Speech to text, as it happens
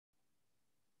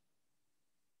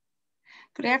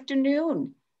Good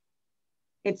afternoon.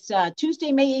 It's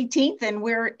Tuesday, May 18th, and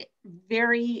we're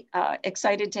very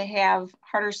excited to have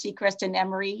Harter Secrest and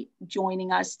Emery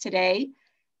joining us today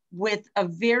with a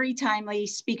very timely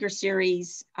speaker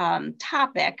series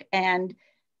topic, and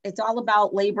it's all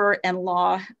about labor and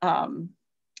law,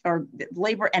 or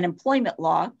labor and employment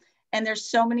law. And there's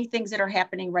so many things that are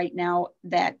happening right now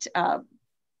that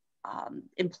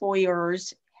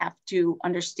employers have to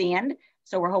understand.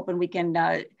 So we're hoping we can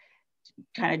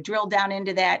kind of drill down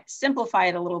into that, simplify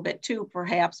it a little bit too,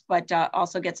 perhaps, but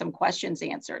also get some questions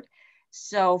answered.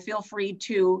 So feel free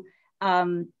to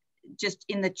just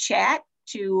in the chat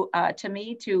to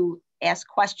me to ask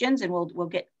questions, and we'll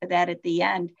get to that at the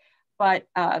end. But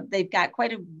they've got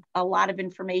quite a lot of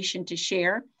information to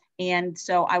share. And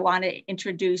so I want to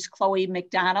introduce Chloe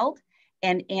McDonald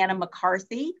and Anna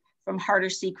McCarthy from Harter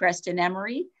Secrest and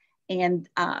Emery. And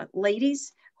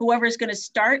ladies, whoever's going to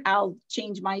start, I'll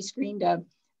change my screen to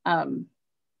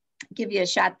give you a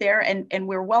shot there. And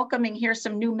we're welcoming here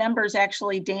some new members,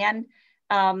 actually. Dan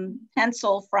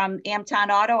Hensel from Amton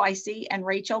Auto, I see, and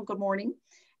Rachel, good morning.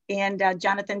 And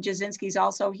Jonathan Jasinski's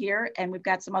also here, and we've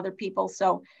got some other people.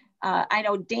 So I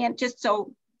know Dan, just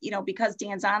so you know, because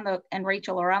Dan's on and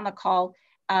Rachel are on the call,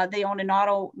 they own an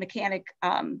auto mechanic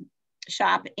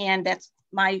shop, and that's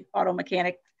my auto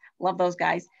mechanic. Love those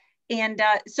guys. And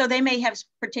so they may have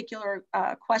particular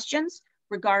questions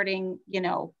regarding, you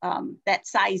know, that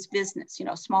size business, you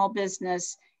know, small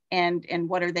business, and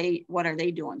what are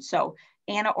they doing? So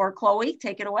Anna or Chloe,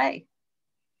 take it away.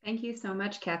 Thank you so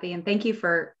much, Kathy, and thank you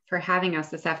for having us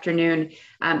this afternoon.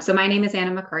 So my name is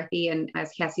Anna McCarthy, and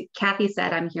as Kathy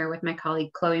said, I'm here with my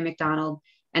colleague Chloe McDonald,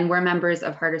 and we're members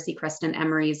of Harter Secrest and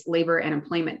Emery's Labor and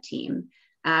Employment team.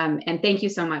 And thank you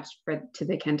so much to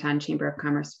the Canton Chamber of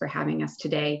Commerce for having us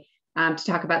today to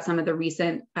talk about some of the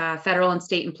recent federal and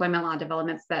state employment law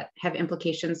developments that have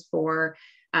implications for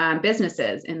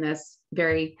businesses in this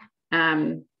very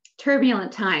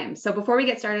turbulent time. So before we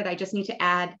get started, I just need to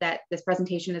add that this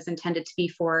presentation is intended to be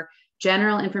for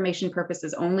general information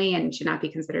purposes only and should not be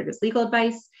considered as legal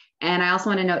advice. And I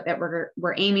also want to note that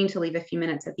we're aiming to leave a few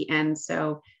minutes at the end.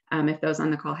 So if those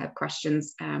on the call have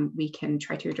questions, we can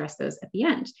try to address those at the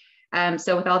end.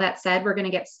 So with all that said, we're going to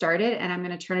get started, and I'm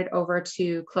going to turn it over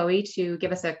to Chloe to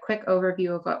give us a quick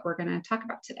overview of what we're going to talk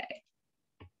about today.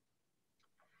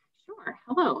 Sure.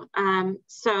 Hello.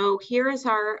 So here is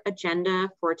our agenda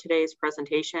for today's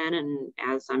presentation. And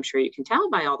as I'm sure you can tell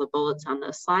by all the bullets on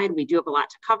this slide, we do have a lot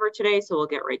to cover today, so we'll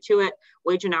get right to it.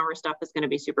 Wage and hour stuff is going to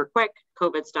be super quick.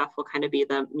 COVID stuff will kind of be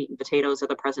the meat and potatoes of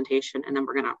the presentation. And then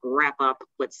we're going to wrap up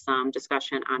with some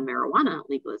discussion on marijuana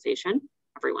legalization,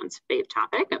 everyone's fave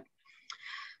topic.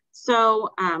 So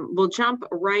we'll jump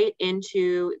right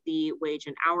into the wage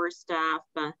and hour stuff,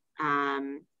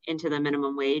 into the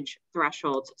minimum wage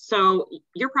thresholds. So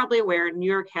you're probably aware New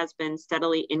York has been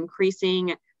steadily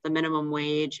increasing the minimum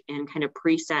wage in kind of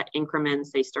preset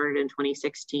increments. They started in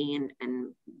 2016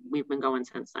 and we've been going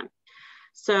since then.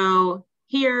 So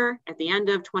here at the end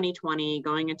of 2020,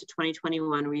 going into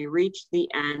 2021, we reached the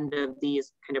end of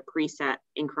these kind of preset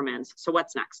increments. So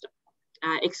what's next?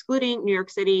 Excluding New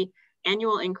York City,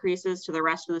 annual increases to the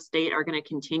rest of the state are going to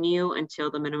continue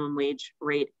until the minimum wage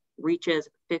rate reaches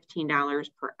 $15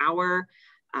 per hour.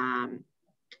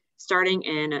 Starting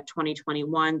in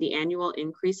 2021, the annual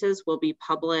increases will be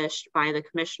published by the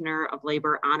Commissioner of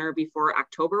Labor on or before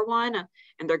October 1,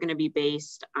 and they're going to be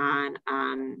based on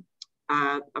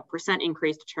a percent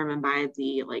increase determined by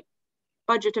the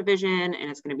budget division, and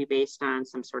it's going to be based on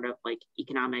some sort of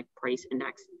economic price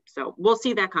index. So we'll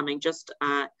see that coming. Just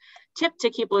a tip to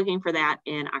keep looking for that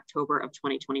in October of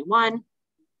 2021.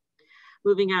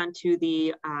 Moving on to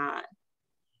the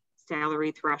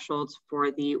salary thresholds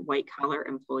for the white collar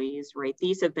employees, right?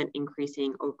 These have been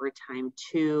increasing over time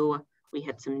too. We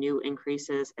had some new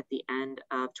increases at the end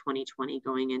of 2020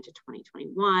 going into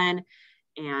 2021.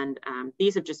 And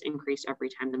these have just increased every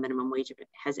time the minimum wage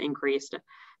has increased.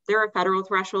 There are federal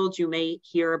thresholds. You may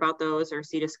hear about those or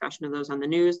see discussion of those on the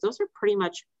news. Those are pretty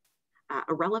much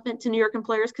irrelevant to New York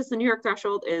employers because the New York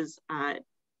threshold is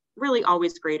really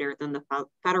always greater than the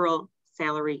federal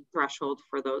salary threshold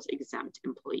for those exempt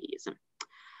employees.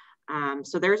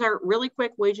 So there's our really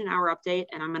quick wage and hour update,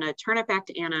 and I'm going to turn it back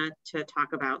to Anna to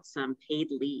talk about some paid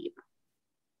leave.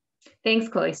 Thanks,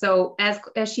 Chloe. So as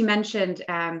she mentioned,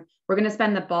 we're going to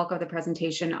spend the bulk of the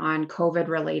presentation on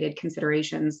COVID-related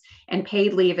considerations, and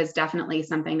paid leave is definitely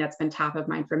something that's been top of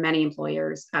mind for many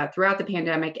employers throughout the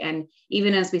pandemic, and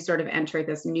even as we sort of enter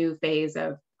this new phase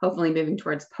of hopefully moving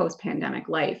towards post-pandemic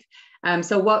life.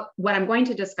 So what I'm going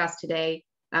to discuss today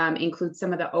includes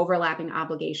some of the overlapping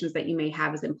obligations that you may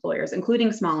have as employers,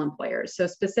 including small employers. So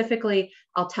specifically,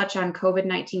 I'll touch on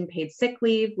COVID-19 paid sick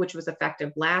leave, which was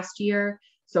effective last year,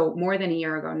 so more than a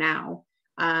year ago now.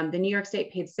 The New York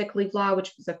State paid sick leave law,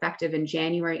 which was effective in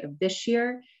January of this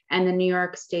year, and the New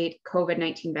York State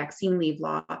COVID-19 vaccine leave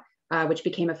law, which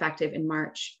became effective in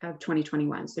March of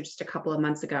 2021, so just a couple of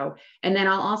months ago. And then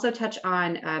I'll also touch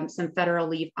on some federal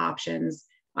leave options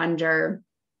under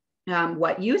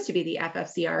what used to be the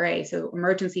FFCRA, so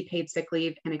emergency paid sick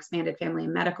leave and expanded family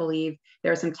and medical leave.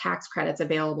 There are some tax credits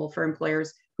available for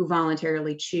employers who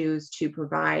voluntarily choose to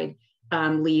provide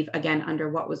leave, again, under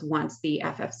what was once the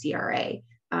FFCRA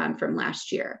from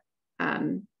last year.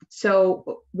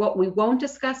 So what we won't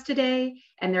discuss today,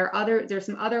 and there's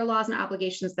some other laws and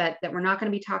obligations that we're not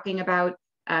going to be talking about.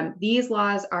 These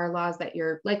laws are laws that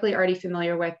you're likely already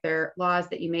familiar with. They're laws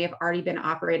that you may have already been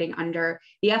operating under.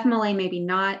 The FMLA maybe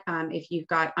not if you've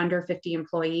got under 50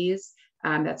 employees,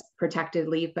 that's protected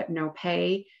leave but no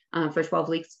pay for 12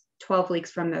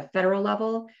 weeks from the federal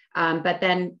level. But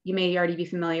then you may already be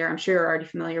familiar, I'm sure you're already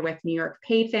familiar with New York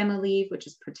paid family leave, which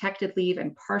is protected leave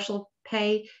and partial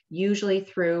pay, usually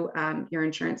through your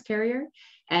insurance carrier.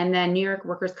 And then New York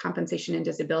workers' compensation and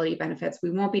disability benefits.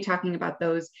 We won't be talking about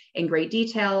those in great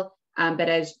detail, but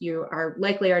as you are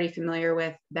likely already familiar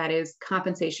with, that is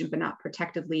compensation but not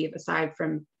protected leave aside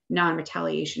from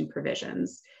non-retaliation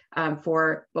provisions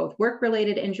for both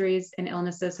work-related injuries and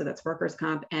illnesses, so that's workers'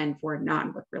 comp, and for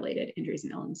non-work-related injuries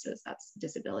and illnesses, that's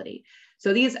disability.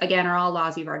 So these, again, are all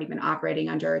laws you've already been operating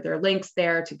under. There are links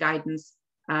there to guidance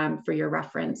for your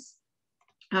reference.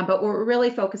 But what we're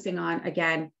really focusing on,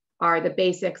 again, are the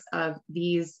basics of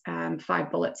these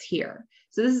 5 bullets here.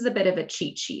 So this is a bit of a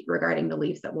cheat sheet regarding the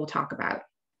leaves that we'll talk about.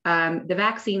 The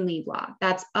vaccine leave law,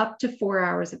 that's up to 4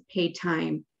 hours of paid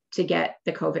time to get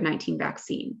the COVID-19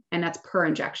 vaccine, and that's per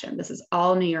injection. This is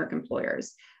all New York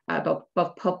employers, both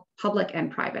public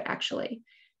and private, actually.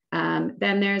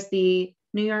 Then there's the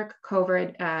New York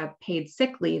COVID paid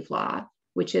sick leave law,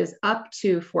 which is up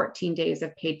to 14 days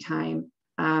of paid time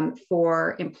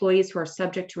for employees who are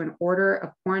subject to an order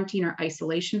of quarantine or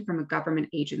isolation from a government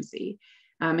agency.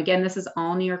 Again, this is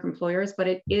all New York employers,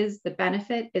 but the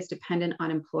benefit is dependent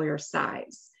on employer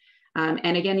size.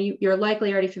 And again, you're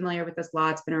likely already familiar with this law.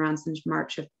 It's been around since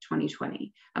March of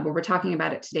 2020, but we're talking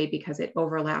about it today because it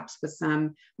overlaps with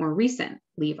some more recent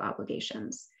leave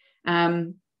obligations.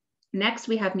 Next,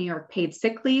 we have New York paid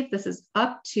sick leave. This is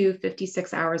up to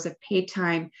 56 hours of paid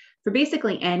time for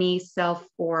basically any self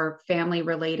or family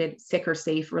related, sick or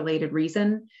safe related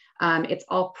reason. It's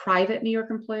all private New York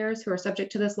employers who are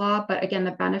subject to this law, but again,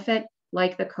 the benefit,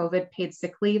 like the COVID paid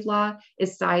sick leave law,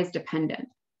 is size dependent.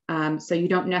 So you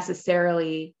don't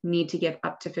necessarily need to give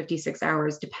up to 56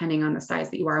 hours depending on the size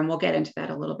that you are, and we'll get into that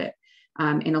a little bit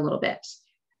in a little bit.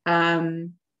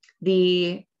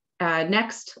 The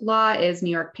next law is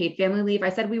New York paid family leave. I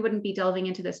said we wouldn't be delving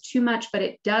into this too much, but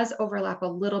it does overlap a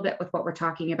little bit with what we're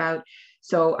talking about.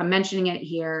 So I'm mentioning it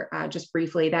here just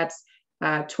briefly. That's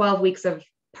 12 weeks of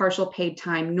partial paid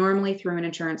time, normally through an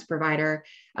insurance provider.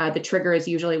 The trigger is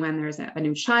usually when there's a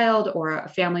new child or a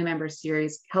family member's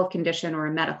serious health condition or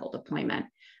a medical deployment,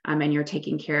 and you're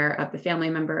taking care of the family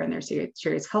member and their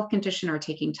serious health condition, or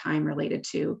taking time related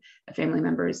to a family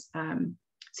member's,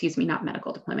 not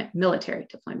medical deployment, military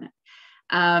deployment.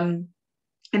 And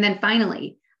then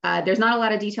finally, there's not a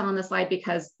lot of detail on this slide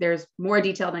because there's more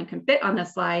detail than can fit on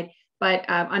this slide. But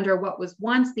under what was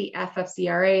once the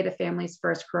FFCRA, the Families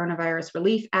First Coronavirus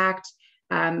Relief Act,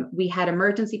 we had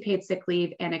emergency paid sick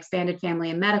leave and expanded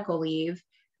family and medical leave.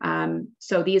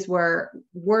 So these were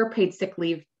paid sick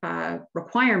leave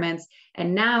requirements.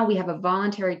 And now we have a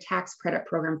voluntary tax credit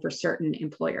program for certain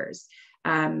employers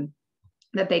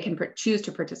that they can choose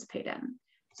to participate in.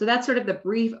 So that's sort of the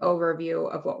brief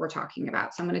overview of what we're talking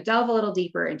about. So I'm going to delve a little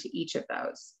deeper into each of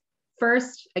those.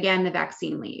 First, again, the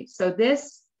vaccine leave. So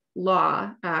this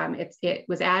law, it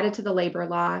was added to the labor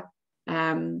law,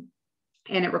 and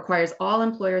it requires all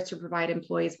employers to provide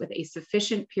employees with a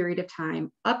sufficient period of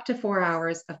time, up to 4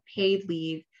 hours of paid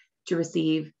leave, to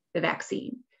receive the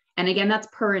vaccine. And again, that's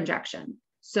per injection.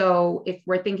 So if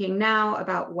we're thinking now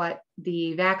about what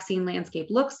the vaccine landscape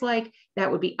looks like,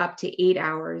 that would be up to 8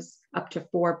 hours, up to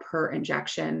 4 per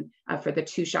injection for the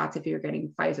 2 shots if you're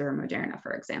getting Pfizer or Moderna,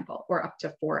 for example, or up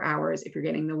to 4 hours if you're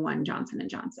getting the 1 Johnson &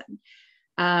 Johnson.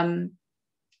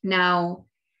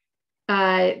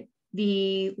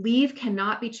 The leave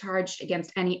cannot be charged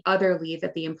against any other leave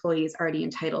that the employee is already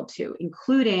entitled to,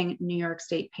 including New York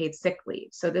State paid sick leave.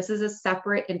 So this is a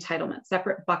separate entitlement,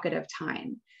 separate bucket of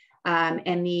time.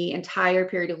 And the entire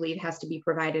period of leave has to be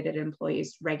provided at an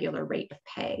employee's regular rate of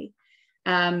pay.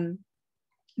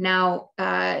 Now,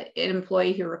 an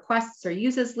employee who requests or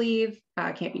uses leave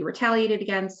can't be retaliated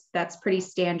against. That's pretty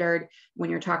standard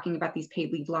when you're talking about these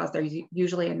paid leave laws. There's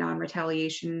usually a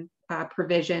non-retaliation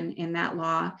provision in that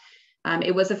law.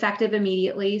 It was effective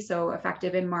immediately, so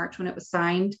effective in March when it was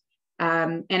signed,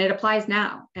 and it applies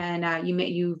now. And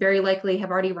you very likely have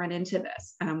already run into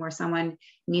this, where someone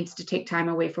needs to take time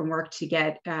away from work to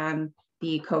get the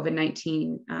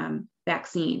COVID-19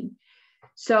 vaccine.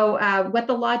 So what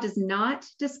the law does not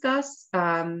discuss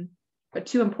are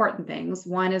two important things.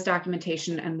 One is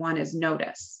documentation and one is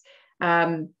notice.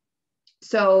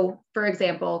 So for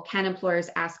example, can employers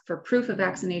ask for proof of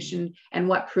vaccination, and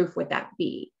what proof would that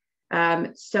be?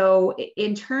 So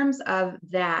in terms of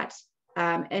that,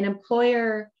 an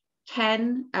employer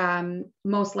can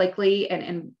most likely,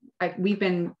 and we've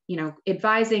been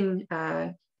advising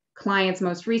clients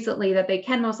most recently that they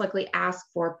can most likely ask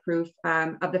for proof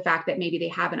of the fact that maybe they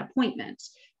have an appointment,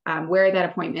 where that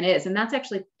appointment is. And that's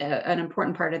actually an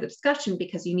important part of the discussion,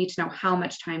 because you need to know how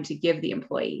much time to give the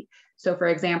employee. So for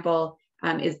example,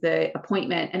 is the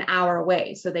appointment an hour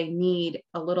away? So they need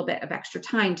a little bit of extra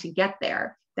time to get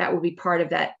there. That will be part of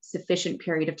that sufficient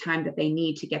period of time that they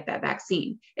need to get that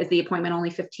vaccine. Is the appointment only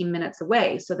 15 minutes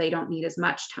away? So they don't need as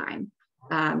much time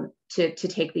to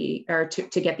take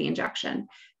to get the injection.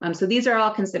 So these are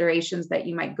all considerations that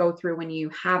you might go through when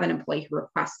you have an employee who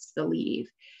requests the leave.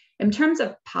 In terms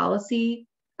of policy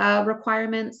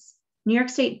requirements, New York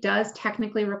State does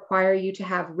technically require you to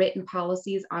have written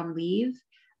policies on leave.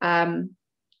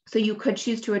 So you could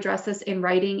choose to address this in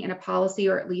writing in a policy,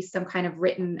 or at least some kind of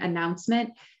written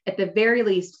announcement. At the very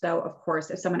least, though, of course,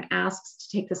 if someone asks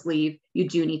to take this leave, you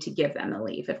do need to give them the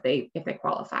leave if they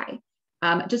qualify.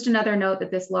 Just another note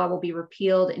that this law will be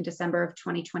repealed in December of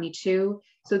 2022.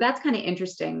 So that's kind of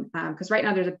interesting, because right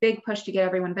now there's a big push to get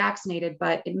everyone vaccinated,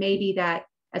 but it may be that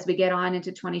as we get on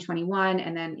into 2021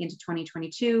 and then into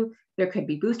 2022, there could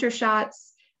be booster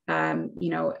shots,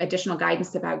 additional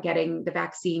guidance about getting the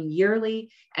vaccine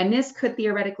yearly. And this could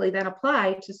theoretically then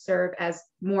apply to serve as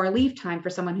more leave time for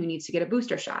someone who needs to get a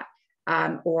booster shot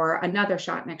or another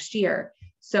shot next year.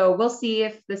 So we'll see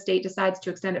if the state decides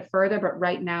to extend it further, but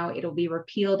right now it'll be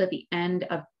repealed at the end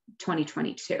of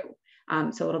 2022.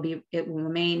 So it will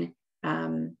remain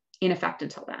in effect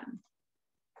until then.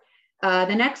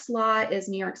 The next law is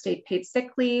New York State paid sick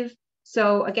leave.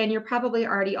 So again, you're probably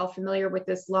already all familiar with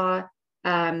this law,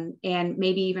 and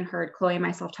maybe even heard Chloe and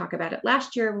myself talk about it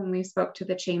last year when we spoke to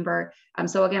the chamber.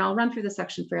 So again, I'll run through the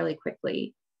section fairly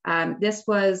quickly. This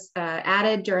was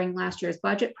added during last year's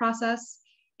budget process,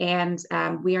 and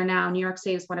we are now, New York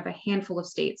State is one of a handful of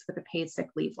states with a paid sick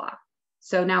leave law.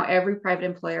 So now every private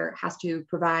employer has to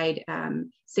provide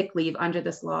sick leave under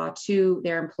this law to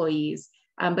their employees,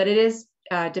 but it is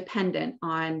dependent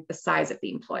on the size of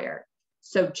the employer.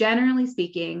 So generally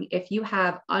speaking, if you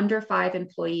have under 5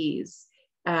 employees,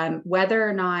 whether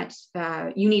or not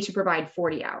you need to provide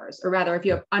 40 hours, or rather if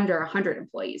you have under 100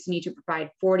 employees, you need to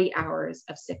provide 40 hours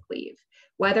of sick leave.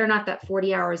 Whether or not that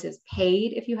 40 hours is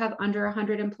paid if you have under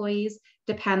 100 employees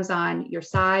depends on your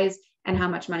size and how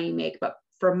much money you make. But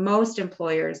for most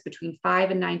employers between 5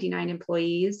 and 99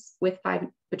 employees,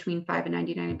 between 5 and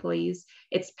 99 employees,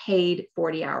 it's paid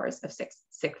 40 hours of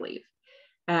sick leave.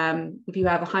 If you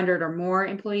have 100 or more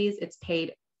employees, it's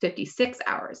paid 56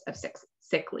 hours of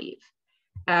sick leave.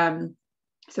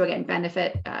 So again,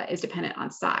 benefit is dependent on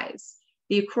size.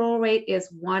 The accrual rate is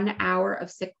 1 hour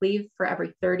of sick leave for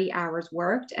every 30 hours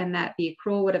worked, and that the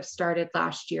accrual would have started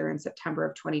last year in September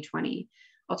of 2020.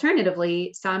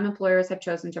 Alternatively, some employers have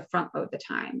chosen to front load the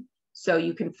time. So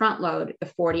you can front load the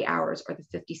 40 hours or the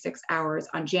 56 hours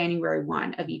on January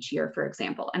 1 of each year, for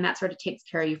example, and that sort of takes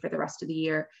care of you for the rest of the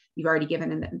year. You've already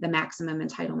given the maximum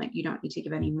entitlement. You don't need to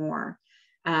give any more.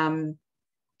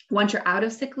 Once you're out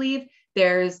of sick leave,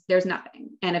 there's nothing.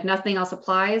 And if nothing else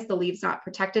applies, the leave's not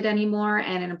protected anymore,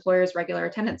 and an employer's regular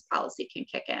attendance policy can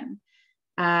kick in.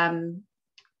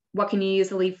 What can you use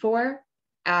the leave for?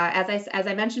 As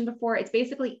I mentioned before, it's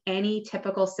basically any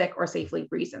typical sick or safe leave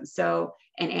reason. So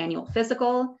an annual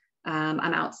physical, I'm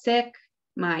out sick,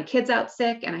 my kid's out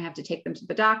sick and I have to take them to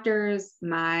the doctors,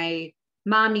 my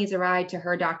mom needs a ride to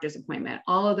her doctor's appointment.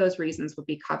 All of those reasons would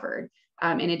be covered,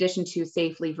 in addition to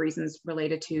safe leave reasons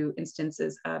related to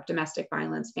instances of domestic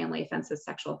violence, family offenses,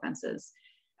 sexual offenses.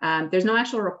 There's no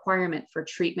actual requirement for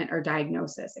treatment or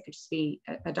diagnosis. It could just be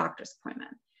a doctor's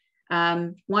appointment.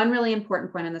 One really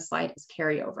important point on this slide is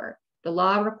carryover. The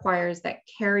law requires that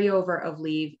carryover of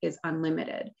leave is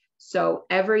unlimited. So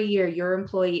every year your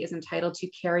employee is entitled to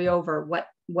carry over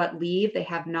what leave they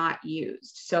have not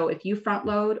used. So if you front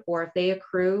load or if they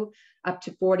accrue up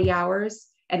to 40 hours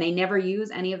and they never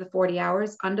use any of the 40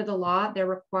 hours, under the law,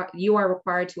 you are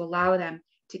required to allow them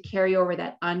to carry over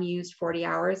that unused 40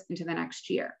 hours into the next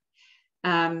year.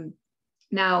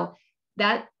 Now,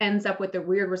 that ends up with the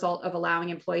weird result of allowing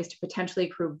employees to potentially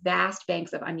accrue vast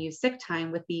banks of unused sick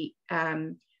time with the,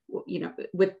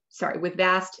 with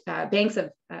vast banks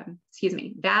of,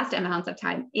 vast amounts of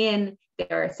time in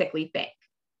their sick leave bank.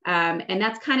 And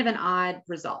that's kind of an odd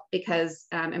result because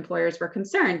employers were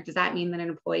concerned. Does that mean that an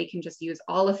employee can just use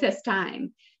all of this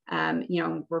time?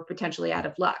 We're potentially out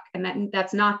of luck. And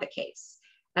that's not the case.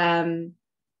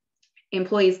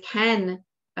 Employees can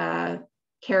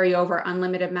carry over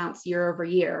unlimited amounts year over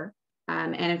year.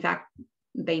 And in fact,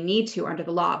 they need to under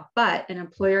the law, but an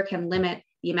employer can limit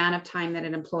the amount of time that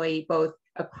an employee both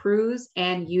accrues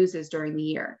and uses during the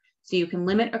year. So you can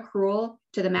limit accrual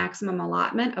to the maximum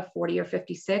allotment of 40 or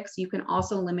 56. You can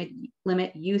also limit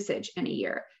usage in a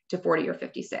year to 40 or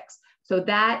 56. So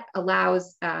that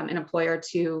allows an employer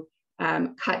to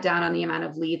cut down on the amount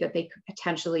of leave that they could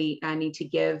potentially need to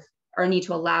give or need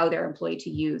to allow their employee to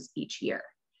use each year.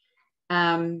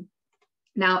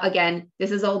 Now, again,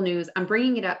 this is old news. I'm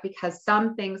bringing it up because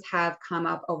some things have come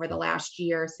up over the last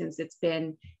year since it's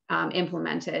been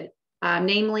implemented,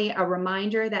 namely a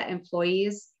reminder that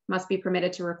employees must be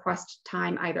permitted to request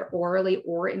time either orally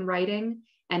or in writing,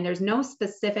 and there's no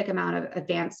specific amount of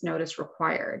advance notice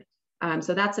required.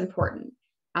 So that's important.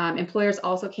 Employers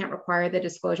also can't require the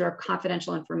disclosure of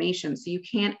confidential information. So you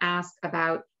can't ask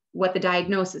about what the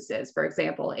diagnosis is, for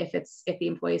example, if the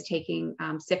employee is taking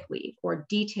sick leave, or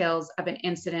details of an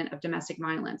incident of domestic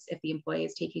violence if the employee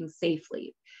is taking safe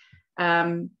leave.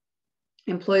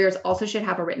 Employers also should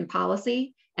have a written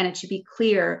policy, and it should be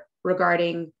clear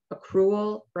regarding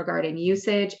accrual, regarding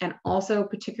usage, and also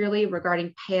particularly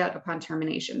regarding payout upon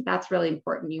termination. That's really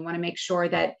important. You want to make sure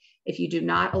that if you do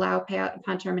not allow payout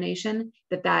upon termination,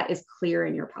 that is clear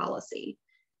in your policy.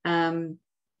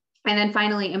 And then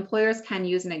finally, employers can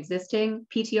use an existing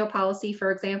PTO policy,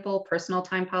 for example, personal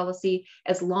time policy,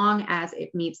 as long as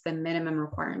it meets the minimum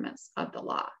requirements of the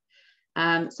law.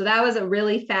 So that was a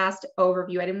really fast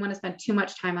overview. I didn't want to spend too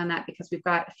much time on that because we've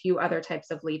got a few other types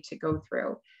of leave to go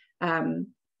through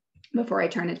before I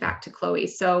turn it back to Chloe.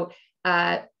 So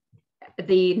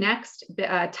the next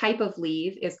type of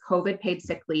leave is COVID paid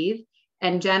sick leave.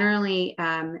 And generally,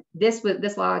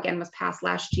 this law, again, was passed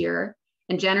last year.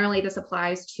 And generally, this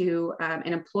applies to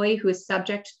an employee who is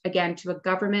subject, again, to a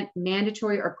government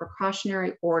mandatory or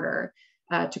precautionary order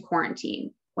to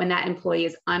quarantine when that employee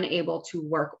is unable to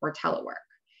work or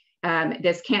telework.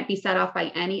 This can't be set off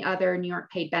by any other New York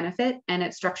paid benefit, and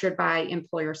it's structured by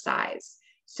employer size.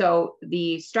 So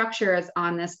the structure is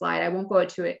on this slide. I won't go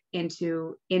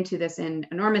into this in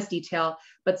enormous detail,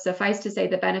 but suffice to say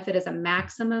the benefit is a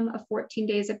maximum of 14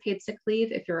 days of paid sick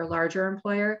leave if you're a larger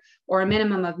employer, or a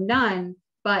minimum of none,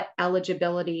 but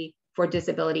eligibility for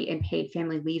disability and paid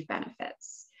family leave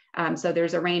benefits. So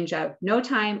there's a range of no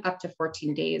time up to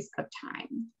 14 days of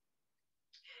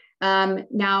time.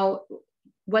 Now,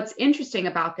 what's interesting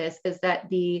about this is that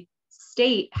the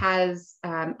state has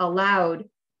allowed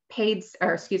paid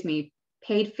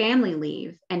family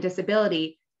leave and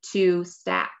disability to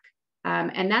stack.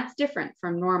 And that's different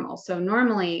from normal. So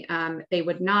normally they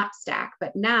would not stack,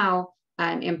 but now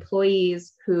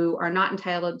employees who are not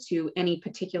entitled to any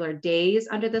particular days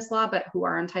under this law, but who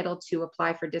are entitled to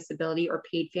apply for disability or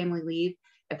paid family leave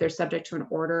if they're subject to an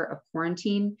order of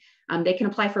quarantine, they can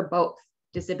apply for both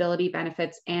disability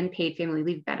benefits and paid family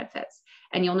leave benefits.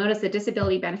 And you'll notice the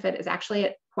disability benefit is actually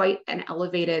at quite an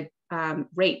elevated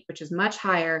rate, which is much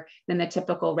higher than the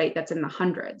typical rate that's in the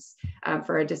hundreds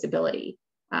for a disability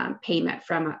payment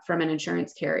from an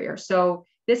insurance carrier. So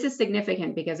this is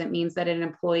significant because it means that an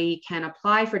employee can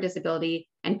apply for disability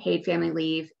and paid family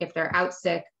leave if they're out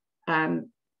sick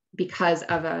because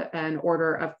of an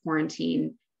order of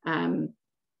quarantine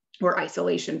or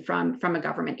isolation from a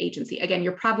government agency. Again,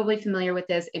 you're probably familiar with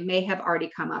this. It may have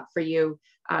already come up for you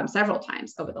several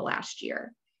times over the last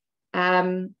year.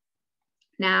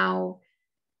 Now,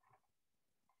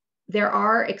 there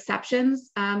are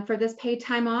exceptions for this paid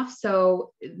time off.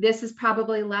 So this is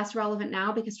probably less relevant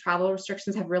now because travel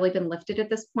restrictions have really been lifted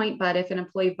at this point. But if an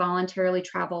employee voluntarily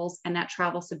travels and that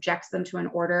travel subjects them to an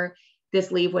order,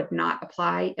 this leave would not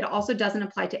apply. It also doesn't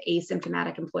apply to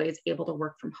asymptomatic employees able to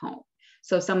work from home.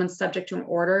 So if someone's subject to an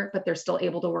order, but they're still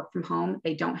able to work from home,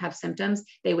 they don't have symptoms,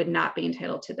 they would not be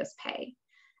entitled to this pay.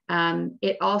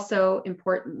 It also,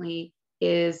 importantly,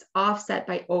 is offset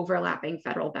by overlapping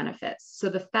federal benefits. So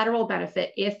the federal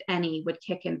benefit, if any, would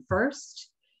kick in first.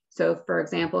 So for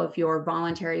example, if you're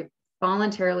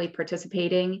voluntarily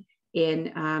participating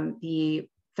in the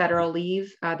federal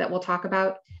leave that we'll talk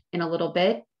about in a little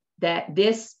bit, that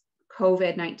this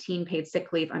COVID-19 paid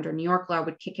sick leave under New York law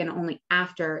would kick in only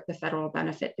after the federal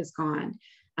benefit is gone.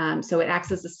 So it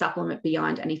acts as a supplement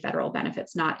beyond any federal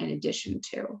benefits, not in addition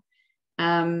to.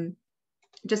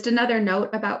 Just another note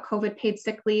about COVID paid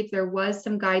sick leave, there was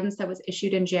some guidance that was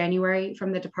issued in January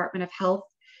from the Department of Health,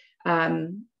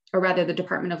 or rather the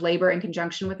Department of Labor in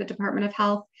conjunction with the Department of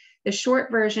Health. The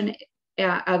short version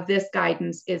of this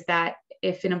guidance is that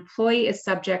if an employee is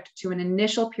subject to an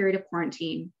initial period of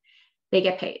quarantine, they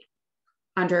get paid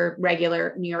under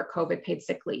regular New York COVID paid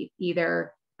sick leave.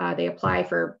 Either they apply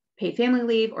for paid family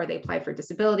leave, or they apply for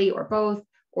disability, or both,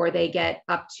 or they get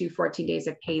up to 14 days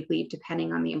of paid leave,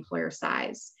 depending on the employer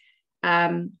size.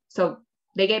 So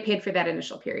they get paid for that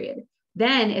initial period.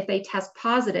 Then if they test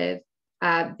positive,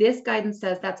 this guidance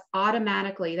says that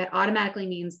automatically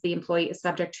means the employee is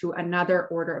subject to another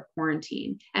order of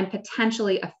quarantine, and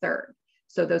potentially a third.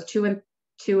 So those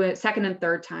second and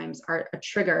third times are a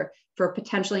trigger for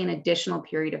potentially an additional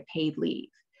period of paid leave.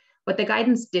 What the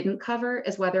guidance didn't cover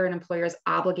is whether an employer is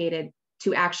obligated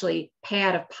to actually pay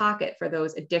out of pocket for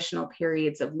those additional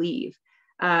periods of leave.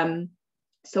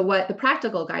 So what the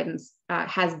practical guidance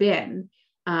has been,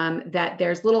 that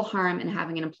there's little harm in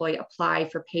having an employee apply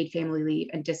for paid family leave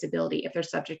and disability if they're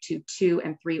subject to 2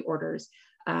 and 3 orders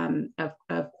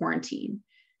of quarantine.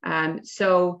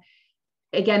 So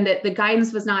again, the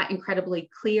guidance was not incredibly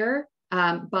clear,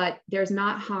 but there's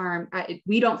not harm.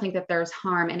 We don't think that there's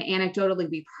harm. And anecdotally,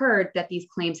 we've heard that these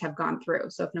claims have gone through.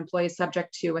 So if an employee is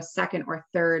subject to a 2nd or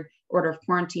 3rd order of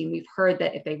quarantine, we've heard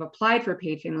that if they've applied for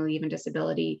paid family leave and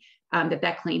disability,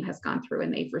 that claim has gone through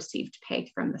and they've received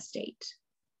pay from the state.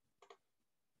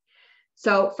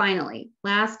 So finally,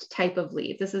 last type of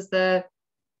leave. This is the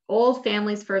old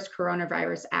Families First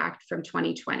Coronavirus Act from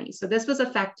 2020. So this was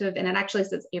effective, and it actually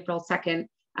says April 2nd.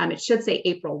 It should say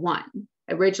April 1.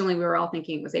 Originally, we were all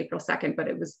thinking it was April 2nd, but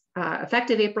it was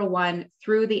effective April 1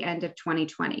 through the end of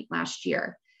 2020, last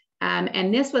year.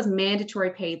 And this was mandatory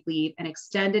paid leave and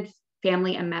extended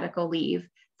family and medical leave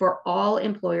for all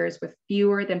employers with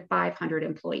fewer than 500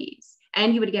 employees.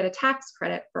 And you would get a tax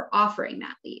credit for offering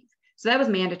that leave. So that was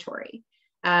mandatory.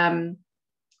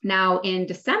 Now in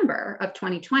December of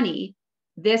 2020,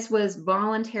 this was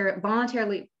voluntary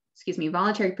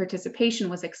participation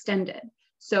was extended.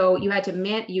 So you had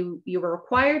to you were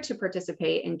required to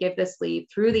participate and give this leave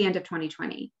through the end of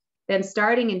 2020. Then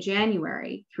starting in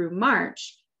January through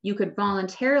March, you could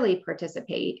voluntarily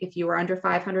participate if you were under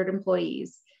 500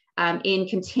 employees in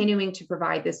continuing to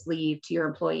provide this leave to your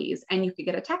employees, and you could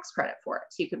get a tax credit for it.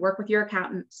 So you could work with your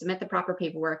accountant, submit the proper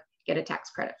paperwork, get a tax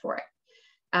credit for it.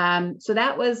 So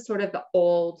that was sort of the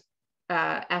old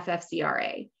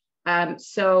FFCRA.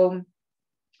 So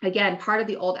again, part of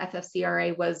the old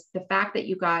FFCRA was the fact that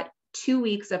you got 2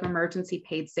 weeks of emergency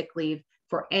paid sick leave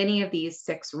for any of these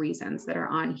 6 reasons that are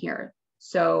on here.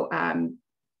 So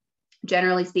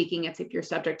generally speaking, it's if you're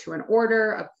subject to an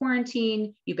order of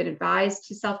quarantine, you've been advised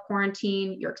to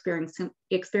self-quarantine, you're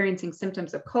experiencing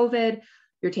symptoms of COVID,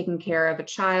 you're taking care of a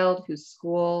child whose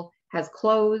school has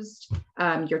closed,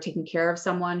 you're taking care of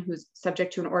someone who's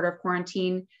subject to an order of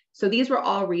quarantine. So these were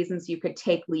all reasons you could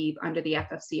take leave under the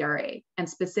FFCRA, and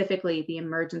specifically the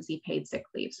emergency paid sick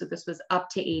leave. So this was up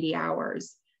to 80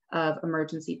 hours of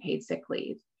emergency paid sick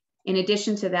leave. In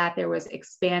addition to that, there was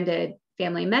expanded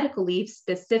family medical leave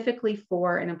specifically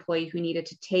for an employee who needed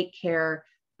to take care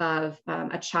of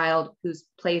a child whose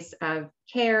place of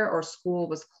care or school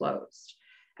was closed.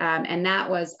 And that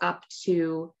was up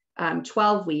to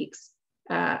 12 weeks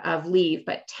of leave,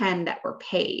 but 10 that were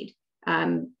paid.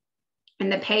 And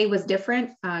the pay was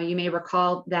different. You may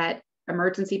recall that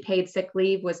emergency paid sick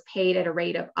leave was paid at a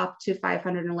rate of up to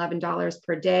 $511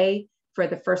 per day for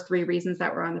the first 3 reasons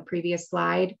that were on the previous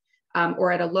slide,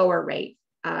 or at a lower rate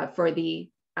for the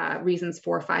reasons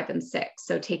 4, 5, and 6.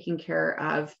 So taking care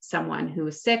of someone who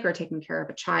is sick or taking care of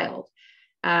a child.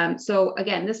 So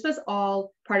again, this was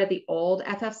all part of the old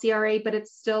FFCRA, but it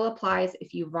still applies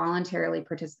if you voluntarily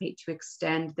participate to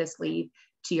extend this leave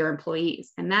to your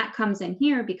employees. And that comes in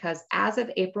here because as of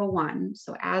April 1,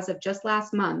 so as of just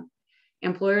last month,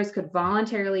 employers could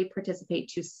voluntarily participate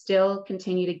to still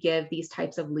continue to give these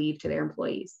types of leave to their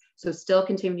employees. So still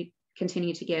continue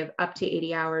to give up to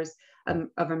 80 hours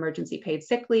of emergency paid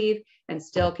sick leave, and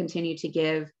still continue to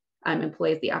give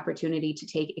employees the opportunity to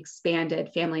take expanded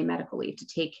family medical leave to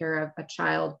take care of a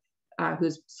child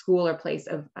whose school or place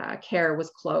of care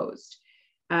was closed.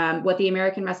 What the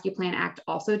American Rescue Plan Act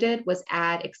also did was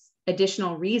add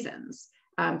additional reasons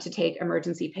to take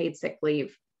emergency paid sick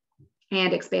leave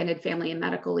and expanded family and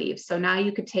medical leave. So now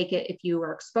you could take it if you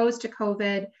were exposed to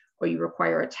COVID or you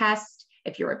require a test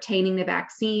if you're obtaining the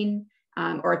vaccine,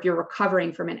 or if you're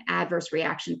recovering from an adverse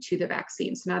reaction to the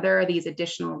vaccine. So now there are these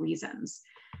additional reasons.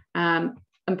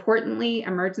 Importantly,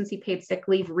 emergency paid sick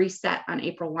leave reset on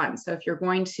April 1. So if you're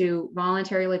going to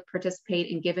voluntarily participate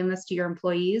in giving this to your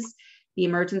employees, the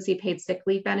emergency paid sick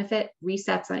leave benefit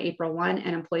resets on April 1,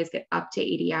 and employees get up to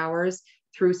 80 hours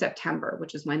through September,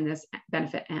 which is when this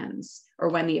benefit ends, or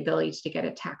when the ability to get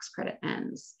a tax credit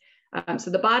ends. So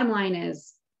the bottom line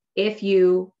is, if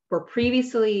you were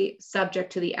previously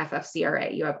subject to the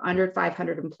FFCRA, you have under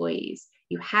 500 employees,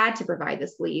 you had to provide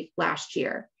this leave last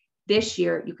year. This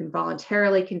year, you can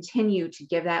voluntarily continue to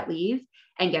give that leave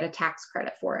and get a tax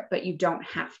credit for it, but you don't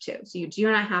have to. So you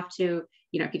do not have to,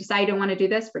 if you decide you don't want to do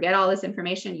this, forget all this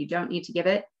information, you don't need to give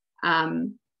it,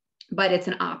 but it's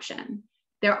an option.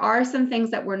 There are some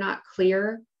things that were not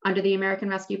clear under the American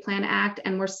Rescue Plan Act,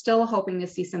 and we're still hoping to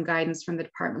see some guidance from the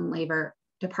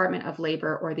Department of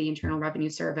Labor or the Internal Revenue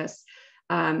Service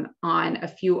on a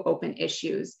few open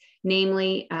issues.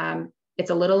 Namely, it's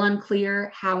a little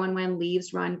unclear how and when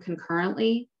leaves run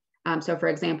concurrently. So for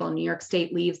example, New York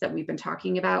State leaves that we've been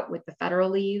talking about with the federal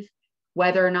leave,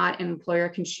 whether or not an employer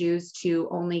can choose to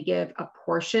only give a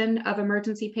portion of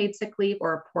emergency paid sick leave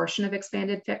or a portion of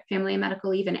expanded family and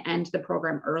medical leave and end the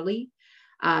program early.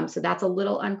 So that's a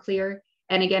little unclear.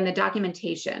 And again, the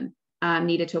documentation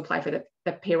needed to apply for the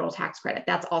payroll tax credit,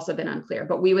 that's also been unclear,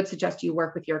 but we would suggest you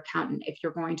work with your accountant if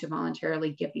you're going to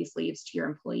voluntarily give these leaves to your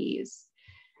employees.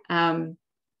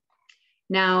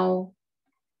 Now,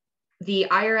 the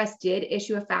IRS did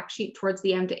issue a fact sheet towards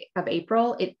the end of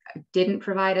April. It didn't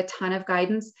provide a ton of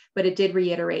guidance, but it did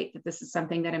reiterate that this is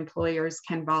something that employers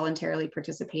can voluntarily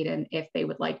participate in if they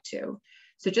would like to.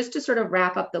 So just to sort of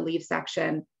wrap up the leave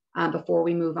section before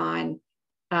we move on,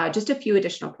 just a few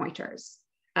additional pointers.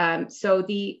 So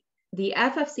the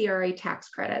FFCRA tax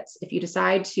credits, if you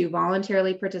decide to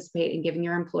voluntarily participate in giving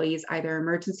your employees either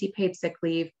emergency paid sick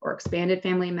leave or expanded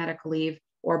family and medical leave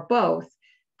or both,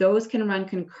 those can run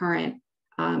concurrent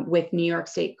with New York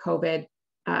State COVID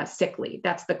sick leave.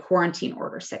 That's the quarantine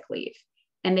order sick leave.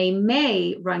 And they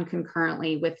may run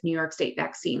concurrently with New York State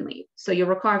vaccine leave. So you'll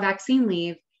recall vaccine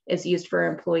leave is used for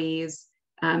employees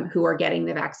who are getting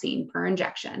the vaccine per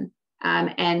injection.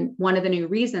 And one of the new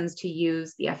reasons to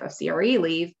use the FFCRA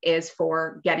leave is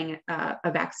for getting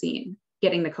a vaccine,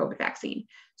 getting the COVID vaccine.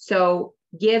 So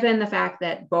given the fact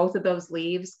that both of those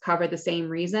leaves cover the same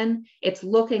reason, it's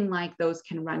looking like those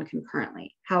can run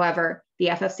concurrently. However, the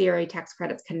FFCRA tax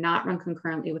credits cannot run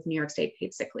concurrently with New York State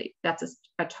paid sick leave. That's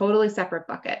a totally separate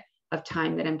bucket of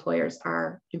time that employees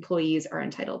are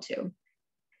entitled to.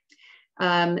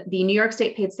 The New York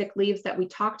State paid sick leaves that we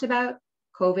talked about,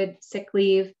 COVID sick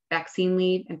leave, vaccine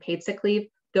leave, and paid sick leave,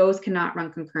 those cannot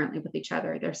run concurrently with each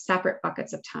other. They're separate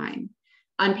buckets of time.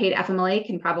 Unpaid FMLA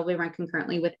can probably run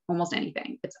concurrently with almost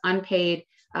anything. It's unpaid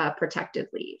protected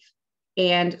leave.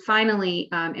 And finally,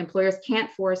 employers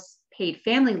can't force paid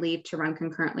family leave to run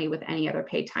concurrently with any other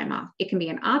paid time off. It can be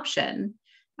an option.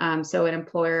 So an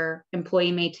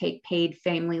employee may take paid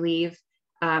family leave,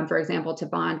 for example, to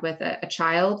bond with a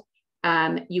child.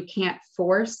 You can't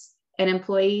force an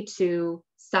employee to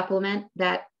supplement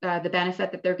that the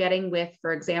benefit that they're getting with,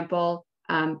 for example,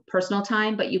 personal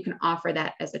time, but you can offer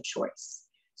that as a choice.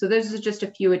 So those are just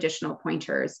a few additional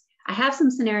pointers. I have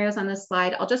some scenarios on this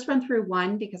slide. I'll just run through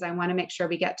one because I want to make sure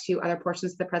we get to other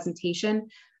portions of the presentation.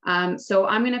 So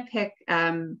I'm going to pick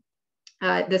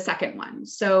the second one.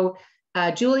 So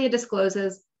Julia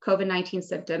discloses COVID-19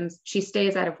 symptoms. She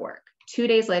stays out of work. 2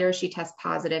 days later, she tests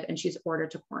positive and she's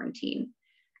ordered to quarantine.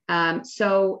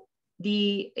 So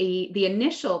the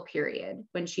initial period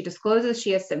when she discloses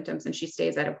she has symptoms and she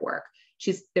stays out of work,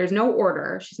 there's no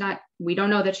order. We don't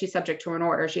know that she's subject to an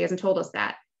order. She hasn't told us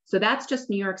that. So that's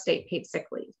just New York State paid sick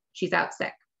leave. She's out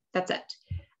sick. That's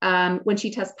it. When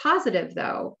she tests positive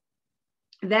though,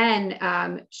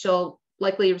 then she'll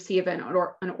likely receive an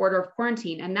order of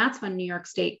quarantine. And that's when New York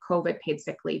State COVID paid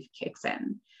sick leave kicks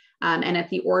in. And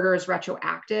if the order is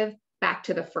retroactive back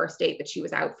to the first date that she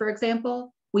was out, for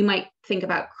example, we might think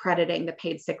about crediting the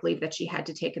paid sick leave that she had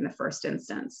to take in the first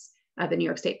instance, the New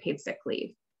York State paid sick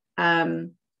leave.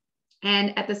 And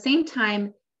at the same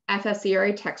time,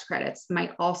 FFCRA tax credits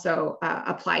might also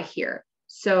apply here.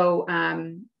 So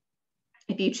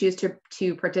if you choose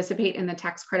to participate in the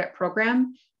tax credit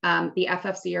program, the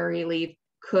FFCRA leave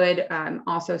could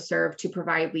also serve to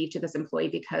provide leave to this employee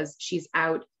because she's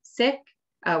out sick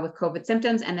with COVID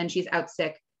symptoms, and then she's out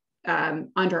sick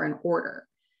under an order.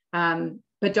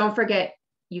 But don't forget,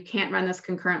 you can't run this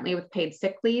concurrently with paid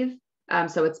sick leave.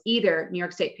 So it's either New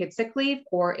York State paid sick leave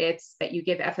or it's that you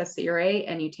give FFCRA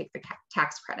and you take the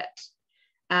tax credit.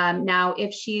 Now,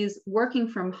 if she's working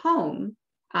from home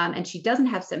and she doesn't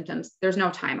have symptoms, there's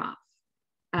no time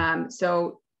off.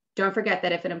 So don't forget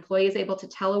that if an employee is able to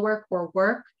telework or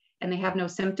work and they have no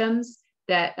symptoms,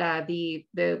 that the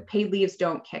paid leaves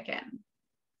don't kick in.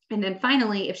 And then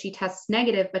finally, if she tests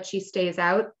negative, but she stays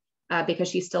out because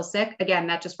she's still sick, again,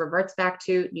 that just reverts back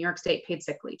to New York State paid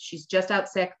sick leave. She's just out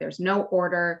sick. There's no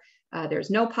order. There's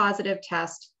no positive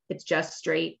test. It's just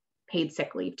straight paid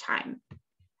sick leave time.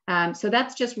 So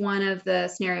that's just one of the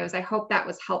scenarios. I hope that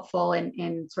was helpful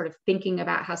in sort of thinking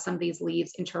about how some of these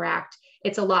leaves interact.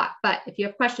 It's a lot, but if you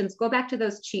have questions, go back to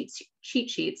those cheat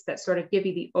sheets that sort of give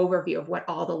you the overview of what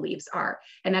all the leaves are.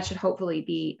 And that should hopefully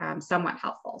be somewhat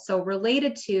helpful. So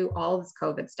related to all of this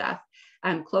COVID stuff,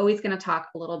 Chloe's going to talk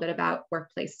a little bit about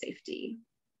workplace safety.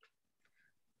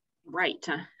 Right.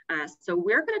 So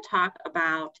we're going to talk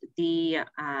about the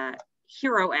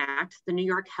HERO Act, the New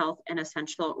York Health and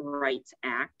Essential Rights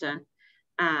Act.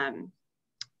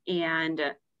 And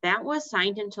that was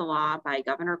signed into law by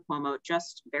Governor Cuomo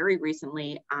just very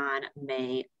recently on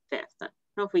May 5th. I don't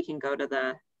know if we can go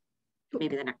to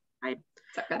maybe the next slide.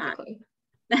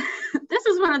 This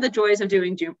is one of the joys of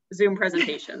doing Zoom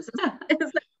presentations.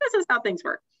 This is how things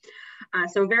work.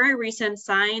 So very recent,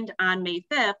 signed on May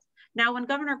 5th. Now, when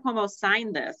Governor Cuomo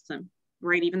signed this,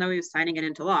 right, even though he was signing it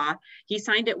into law, he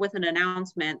signed it with an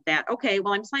announcement that, okay,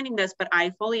 well, I'm signing this, but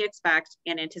I fully expect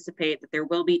and anticipate that there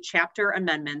will be chapter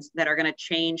amendments that are going to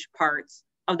change parts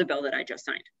of the bill that I just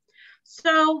signed.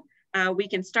 So we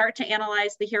can start to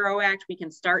analyze the HERO Act. We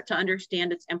can start to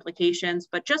understand its implications,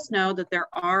 but just know that there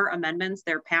are amendments.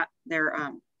 They're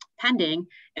pending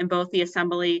in both the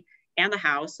Assembly and the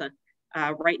House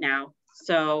right now.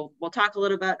 So we'll talk a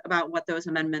little bit about what those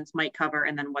amendments might cover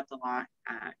and then what the law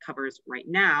covers right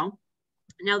now.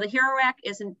 Now, the HERO Act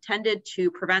is intended to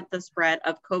prevent the spread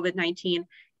of COVID-19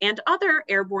 and other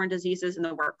airborne diseases in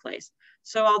the workplace.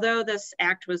 So although this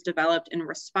act was developed in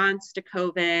response to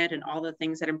COVID and all the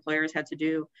things that employers had to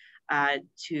do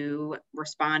to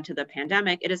respond to the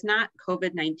pandemic, it is not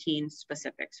COVID-19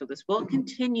 specific. So this will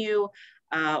continue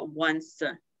once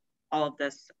all of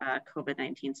this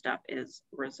COVID-19 stuff is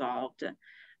resolved.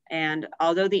 And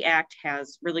although the act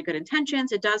has really good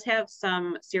intentions, it does have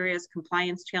some serious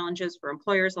compliance challenges for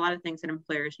employers, a lot of things that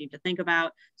employers need to think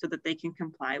about so that they can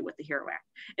comply with the HERO Act.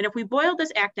 And if we boil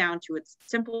this act down to its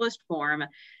simplest form,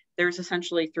 there's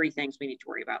essentially three things we need to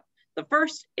worry about. The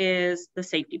first is the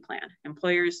safety plan.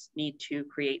 Employers need to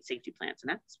create safety plans, and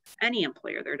that's any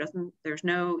employer. There's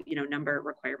no number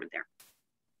requirement there.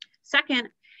 Second,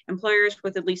 employers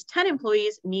with at least 10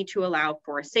 employees need to allow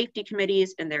for safety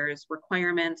committees, and there's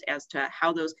requirements as to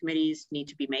how those committees need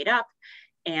to be made up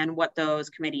and what those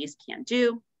committees can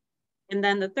do. And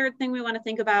then the third thing we want to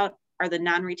think about are the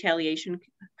non-retaliation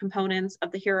components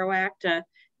of the HERO Act,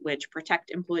 which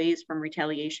protect employees from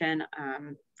retaliation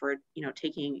for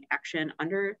taking action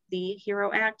under the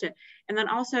HERO Act. And then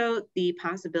also the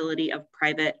possibility of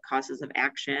private causes of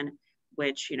action,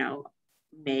 which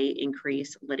may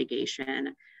increase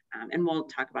litigation. And we'll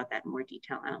talk about that in more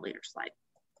detail on a later slide.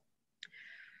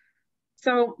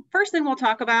 So first thing we'll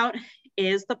talk about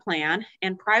is the plan,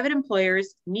 and private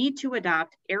employers need to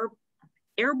adopt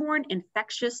airborne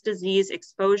infectious disease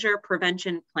exposure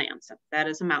prevention plans. That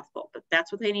is a mouthful, but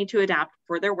that's what they need to adopt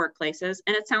for their workplaces.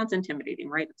 And it sounds intimidating,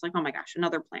 right? It's like, oh my gosh,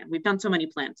 another plan. We've done so many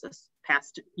plans this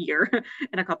past year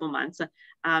in a couple months.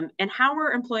 And how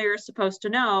are employers supposed to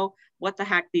know what the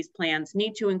heck these plans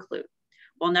need to include?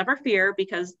 Well, never fear,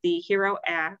 because the HERO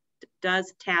Act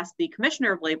does task the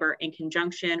Commissioner of Labor in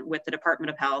conjunction with the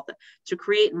Department of Health to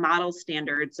create model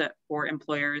standards for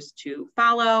employers to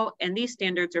follow. And these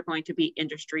standards are going to be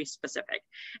industry specific.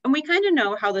 And we kind of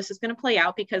know how this is going to play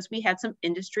out because we had some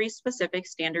industry specific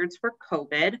standards for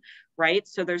COVID, right?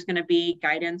 So there's going to be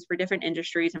guidance for different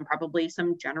industries and probably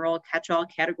some general catch-all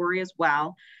category as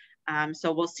well.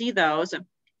 So we'll see those.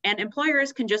 And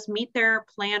employers can just meet their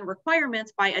plan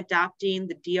requirements by adopting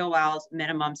the DOL's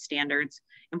minimum standards.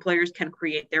 Employers can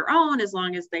create their own as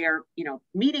long as they are,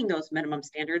 meeting those minimum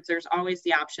standards. There's always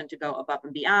the option to go above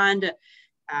and beyond.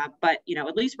 But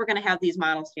at least we're going to have these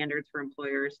model standards for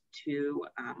employers to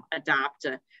adopt,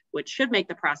 which should make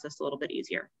the process a little bit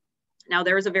easier. Now,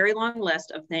 there is a very long list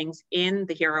of things in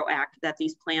the HERO Act that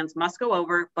these plans must go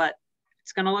over, but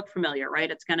it's going to look familiar,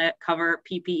 right? It's going to cover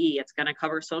PPE. It's going to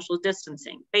cover social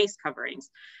distancing, face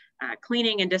coverings,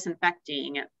 cleaning and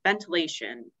disinfecting,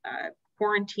 ventilation,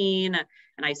 quarantine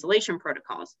and isolation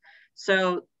protocols.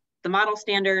 So the model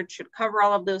standard should cover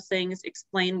all of those things,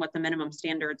 explain what the minimum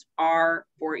standards are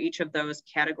for each of those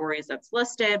categories that's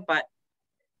listed, but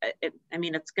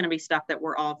it's going to be stuff that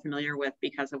we're all familiar with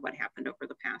because of what happened over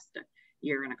the past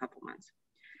year and a couple months.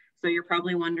 So you're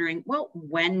probably wondering, well,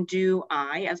 when do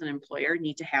I as an employer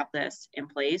need to have this in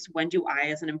place? When do I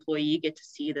as an employee get to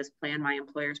see this plan my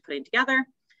employer is putting together?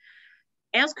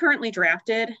 As currently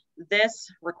drafted,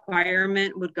 this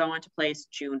requirement would go into place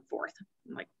June 4th.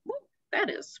 I'm like, that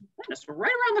is right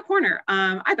around the corner.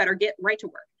 I better get right to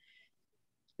work.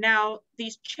 Now,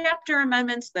 these chapter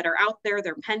amendments that are out there,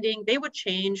 they're pending, they would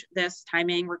change this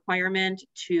timing requirement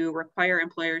to require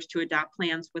employers to adopt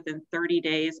plans within 30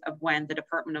 days of when the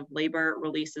Department of Labor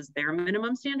releases their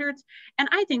minimum standards. And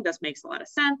I think this makes a lot of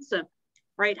sense,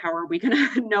 right? How are we gonna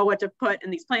know what to put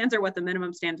in these plans or what the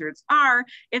minimum standards are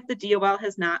if the DOL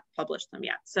has not published them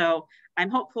yet? So I'm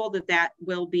hopeful that that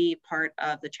will be part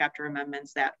of the chapter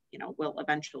amendments that, you know, will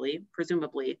eventually,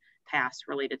 presumably, pass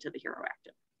related to the HERO Act.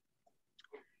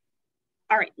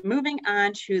 All right, moving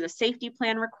on to the safety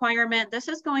plan requirement. This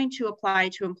is going to apply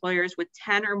to employers with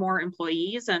 10 or more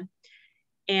employees.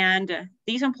 And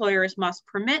these employers must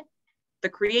permit the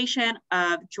creation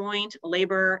of joint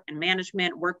labor and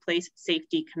management workplace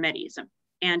safety committees.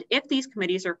 And if these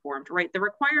committees are formed, right, the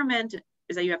requirement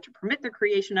is that you have to permit the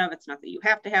creation of, it's not that you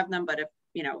have to have them, but if,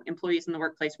 you know, employees in the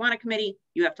workplace want a committee,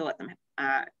 you have to let them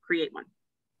create one.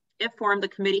 If formed, the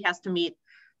committee has to meet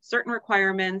certain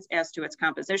requirements as to its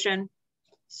composition.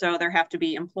 So there have to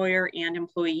be employer and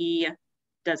employee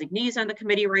designees on the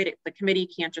committee, right? The committee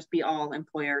can't just be all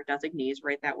employer designees,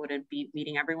 right? That wouldn't be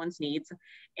meeting everyone's needs.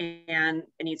 And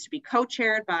it needs to be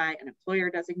co-chaired by an employer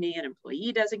designee, an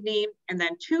employee designee, and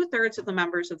then 2/3 of the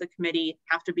members of the committee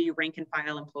have to be rank and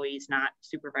file employees, not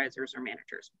supervisors or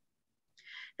managers.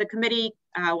 The committee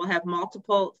will have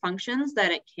multiple functions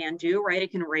that it can do, right?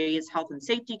 It can raise health and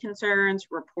safety concerns,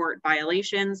 report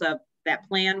violations of that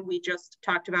plan we just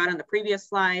talked about on the previous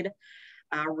slide,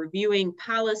 reviewing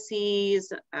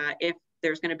policies, if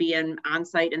there's going to be an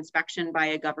on-site inspection by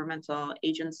a governmental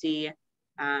agency,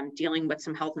 dealing with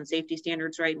some health and safety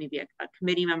standards, right? Maybe a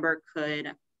committee member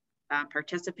could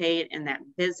participate in that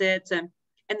visit, and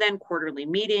then quarterly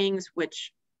meetings,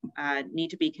 which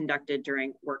need to be conducted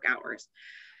during work hours.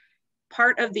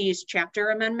 Part of these chapter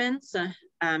amendments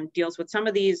deals with some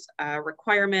of these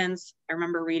requirements. I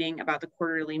remember reading about the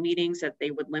quarterly meetings that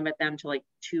they would limit them to like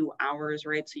 2 hours,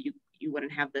 right? So you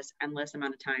wouldn't have this endless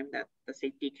amount of time that the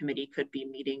safety committee could be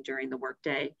meeting during the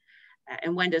workday.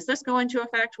 And when does this go into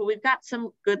effect? Well, we've got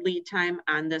some good lead time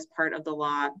on this part of the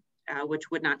law, which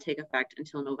would not take effect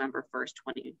until November 1st,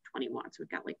 2021. So we've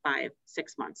got like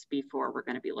 5-6 months before we're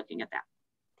going to be looking at that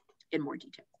in more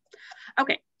detail.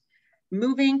 Okay.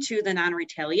 Moving to the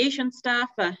non-retaliation stuff,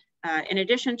 in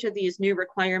addition to these new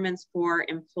requirements for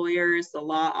employers, the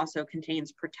law also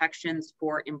contains protections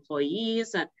for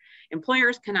employees.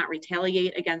 Employers cannot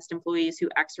retaliate against employees who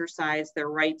exercise their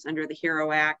rights under the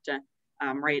HERO Act,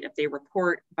 right? If they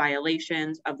report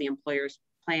violations of the employer's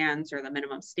plans or the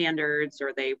minimum standards,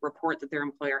 or they report that their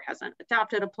employer hasn't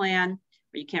adopted a plan,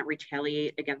 or you can't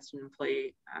retaliate against an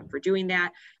employee for doing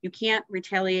that. You can't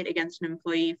retaliate against an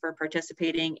employee for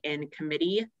participating in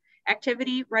committee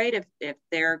activity, right? If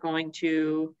they're going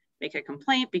to make a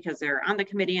complaint because they're on the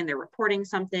committee and they're reporting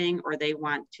something, or they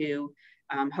want to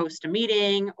host a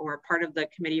meeting, or part of the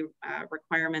committee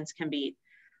requirements can be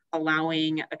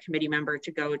allowing a committee member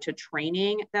to go to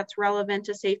training that's relevant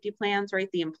to safety plans, right?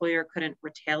 The employer couldn't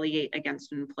retaliate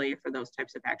against an employee for those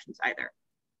types of actions either.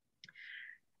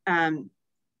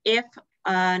 If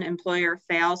an employer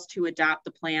fails to adopt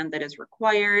the plan that is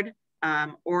required,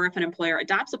 or if an employer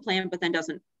adopts a plan but then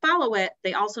doesn't follow it,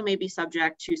 they also may be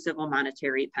subject to civil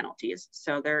monetary penalties.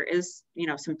 So there is, you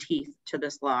know, some teeth to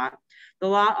this law. The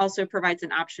law also provides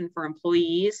an option for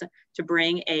employees to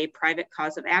bring a private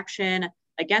cause of action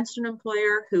against an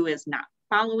employer who is not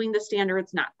following the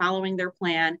standards, not following their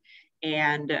plan,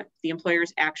 and the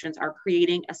employer's actions are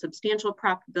creating a substantial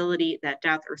probability that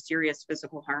death or serious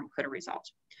physical harm could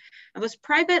result. Now, this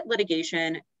private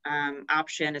litigation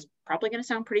option is probably going to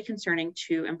sound pretty concerning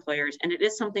to employers, and it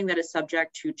is something that is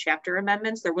subject to chapter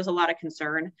amendments. There was a lot of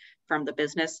concern from the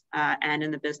business and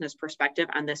in the business perspective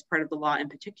on this part of the law in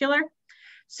particular.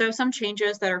 So some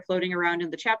changes that are floating around in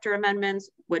the chapter amendments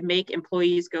would make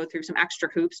employees go through some extra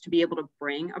hoops to be able to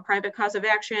bring a private cause of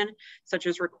action, such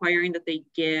as requiring that they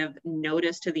give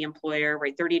notice to the employer,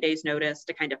 right, 30 days notice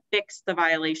to kind of fix the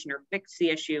violation or fix the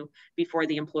issue before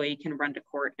the employee can run to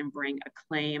court and bring a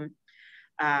claim.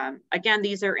 Again,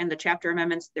 these are in the chapter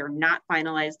amendments. They're not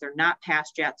finalized. They're not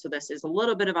passed yet. So this is a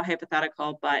little bit of a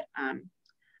hypothetical, but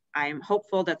I'm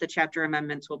hopeful that the chapter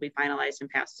amendments will be finalized and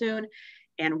passed soon.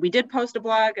 And we did post a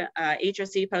blog,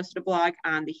 HSE posted a blog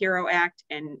on the HERO Act,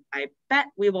 and I bet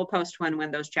we will post one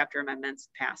when those chapter amendments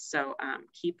pass. So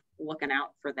keep looking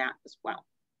out for that as well.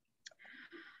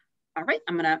 All right,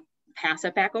 I'm gonna pass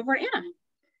it back over to Anna.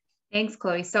 Thanks,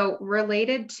 Chloe. So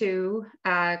related to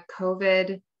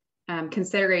COVID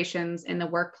considerations in the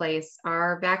workplace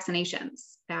are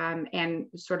vaccinations, and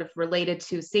sort of related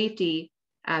to safety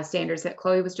standards that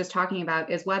Chloe was just talking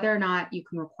about is whether or not you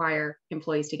can require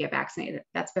employees to get vaccinated.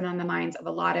 That's been on the minds of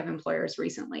a lot of employers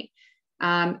recently.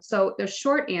 So the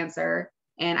short answer,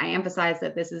 and I emphasize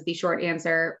that this is the short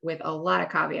answer with a lot of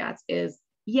caveats, is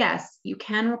yes, you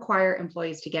can require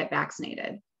employees to get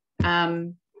vaccinated.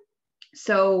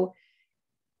 So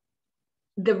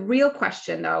the real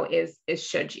question though is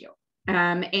should you?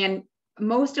 And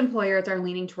most employers are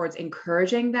leaning towards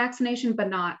encouraging vaccination, but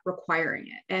not requiring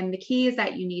it. And the key is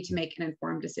that you need to make an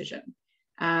informed decision.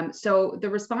 So the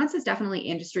response is definitely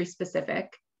industry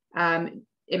specific.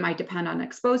 It might depend on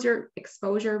exposure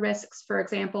risks, for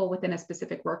example, within a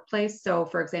specific workplace. So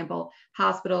for example,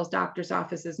 hospitals, doctors'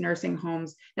 offices, nursing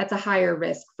homes, that's a higher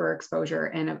risk for exposure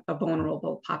in a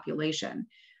vulnerable population.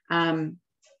 And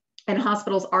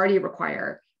hospitals already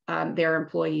require their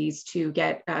employees to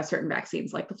get certain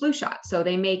vaccines like the flu shot. So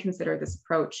they may consider this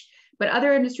approach, but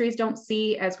other industries don't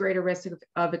see as great a risk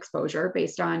of exposure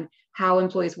based on how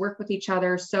employees work with each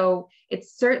other. So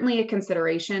it's certainly a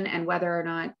consideration, and whether or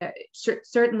not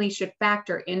certainly should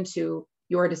factor into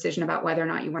your decision about whether or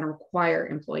not you want to require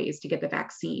employees to get the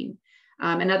vaccine.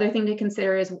 Another thing to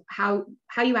consider is how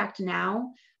you act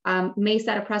now may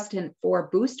set a precedent for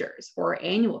boosters or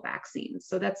annual vaccines.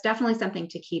 So that's definitely something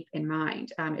to keep in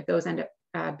mind if those end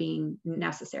up being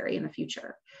necessary in the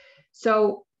future.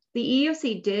 So the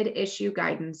EEOC did issue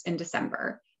guidance in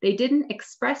December. They didn't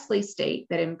expressly state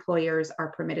that employers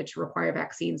are permitted to require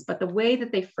vaccines, but the way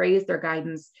that they phrased their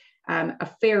guidance, a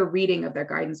fair reading of their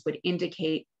guidance would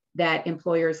indicate that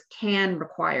employers can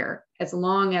require as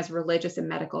long as religious and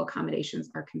medical accommodations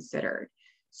are considered.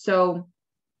 So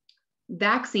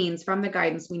vaccines, from the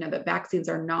guidance, we know that vaccines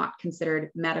are not considered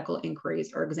medical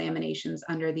inquiries or examinations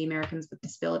under the Americans with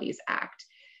Disabilities Act.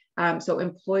 So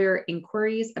employer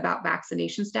inquiries about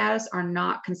vaccination status are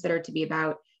not considered to be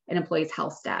about an employee's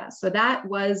health status. So that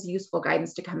was useful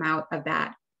guidance to come out of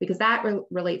that, because that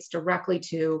relates directly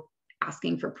to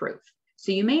asking for proof.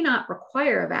 So you may not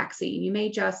require a vaccine, you may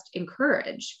just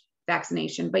encourage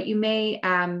vaccination, but you may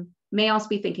also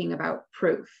be thinking about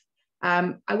proof.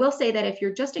 I will say that if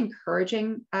you're just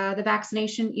encouraging the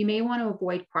vaccination, you may want to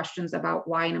avoid questions about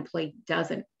why an employee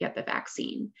doesn't get the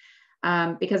vaccine.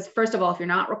 Because first of all, if you're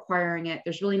not requiring it,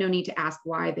 there's really no need to ask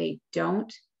why they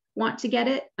don't want to get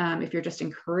it if you're just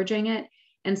encouraging it.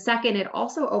 And second, it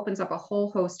also opens up a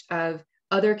whole host of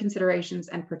other considerations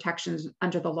and protections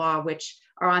under the law, which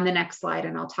are on the next slide,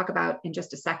 and I'll talk about in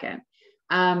just a second.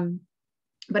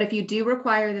 But if you do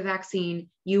require the vaccine,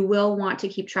 you will want to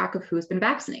keep track of who's been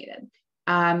vaccinated.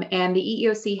 And the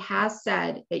EEOC has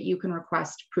said that you can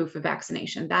request proof of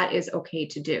vaccination. That is okay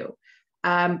to do.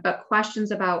 But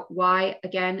questions about why,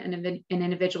 again, an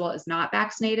individual is not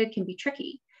vaccinated can be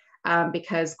tricky.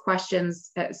 Because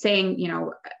questions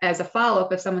saying, as a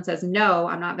follow-up, if someone says, no,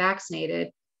 I'm not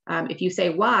vaccinated, if you say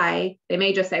why, they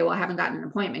may just say, well, I haven't gotten an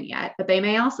appointment yet. But they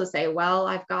may also say, well,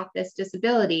 I've got this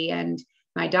disability and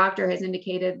my doctor has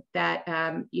indicated that,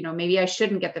 maybe I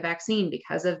shouldn't get the vaccine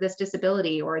because of this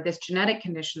disability or this genetic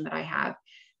condition that I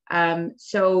have.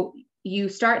 So you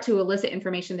start to elicit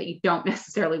information that you don't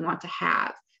necessarily want to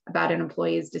have about an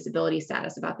employee's disability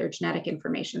status, about their genetic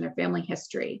information, their family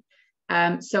history.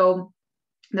 So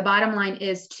the bottom line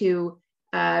is to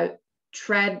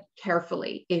tread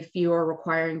carefully if you're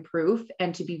requiring proof,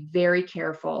 and to be very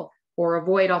careful or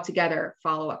avoid altogether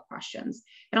follow-up questions.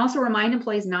 And also remind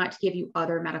employees not to give you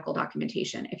other medical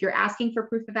documentation. If you're asking for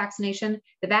proof of vaccination,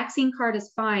 the vaccine card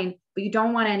is fine, but you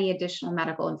don't want any additional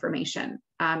medical information.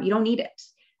 You don't need it.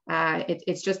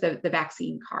 It's just the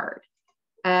vaccine card.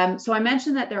 So I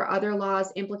mentioned that there are other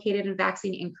laws implicated in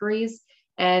vaccine inquiries,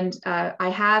 and I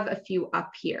have a few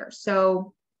up here.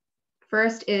 So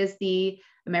first is the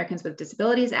Americans with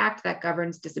Disabilities Act that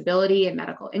governs disability and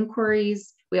medical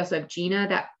inquiries. We also have GINA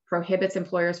that prohibits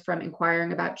employers from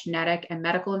inquiring about genetic and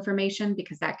medical information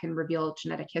because that can reveal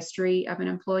genetic history of an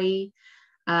employee.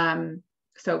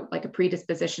 So like a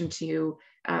predisposition to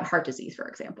heart disease, for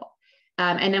example.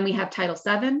 And then we have Title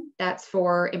VII, that's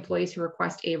for employees who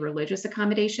request a religious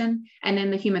accommodation, and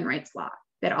then the human rights law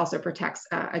that also protects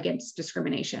against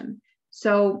discrimination.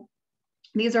 So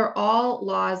these are all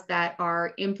laws that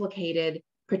are implicated,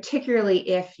 particularly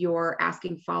if you're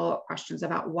asking follow-up questions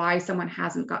about why someone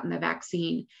hasn't gotten the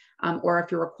vaccine, or if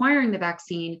you're requiring the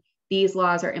vaccine. These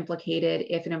laws are implicated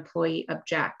if an employee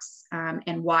objects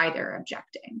and why they're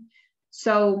objecting.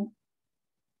 So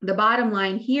the bottom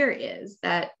line here is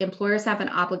that employers have an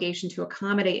obligation to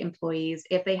accommodate employees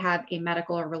if they have a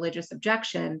medical or religious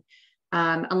objection,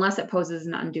 unless it poses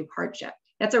an undue hardship.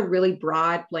 That's a really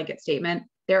broad blanket statement.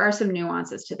 There are some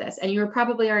nuances to this, and you're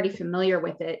probably already familiar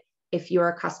with it if you're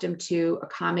accustomed to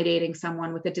accommodating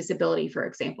someone with a disability, for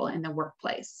example, in the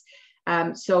workplace.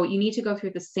 So you need to go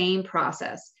through the same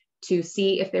process to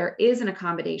see if there is an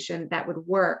accommodation that would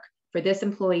work for this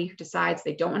employee who decides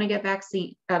they don't want to get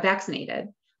vaccinated,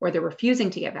 or they're refusing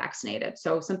to get vaccinated.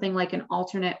 So something like an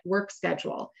alternate work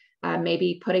schedule,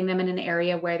 maybe putting them in an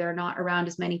area where they're not around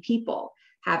as many people,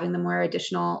 having them wear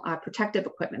additional protective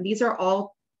equipment. These are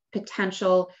all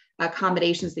potential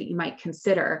accommodations that you might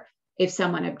consider if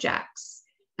someone objects.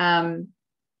 Now,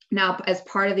 as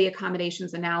part of the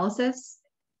accommodations analysis,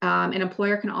 an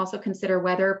employer can also consider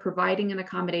whether providing an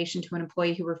accommodation to an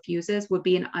employee who refuses would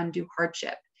be an undue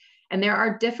hardship. And there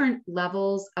are different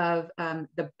levels of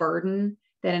the burden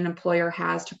that an employer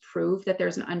has to prove that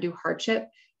there's an undue hardship.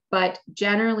 But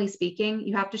generally speaking,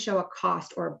 you have to show a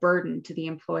cost or a burden to the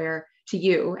employer, to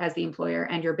you as the employer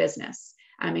and your business,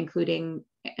 including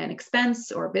an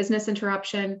expense or business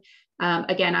interruption.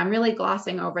 Again, I'm really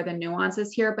glossing over the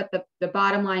nuances here, but the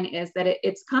bottom line is that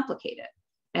it's complicated,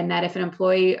 and that if an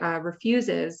employee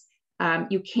refuses,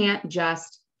 you can't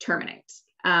just terminate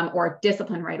or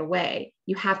discipline right away.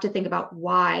 You have to think about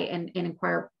why and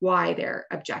inquire why they're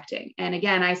objecting. And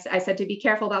again, I said to be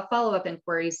careful about follow-up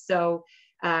inquiries. So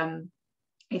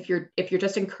if you're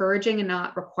just encouraging and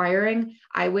not requiring,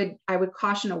 I would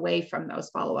caution away from those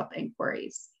follow-up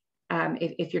inquiries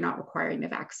if you're not requiring the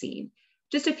vaccine.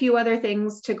 Just a few other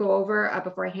things to go over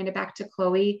before I hand it back to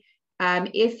Chloe.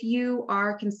 If you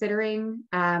are considering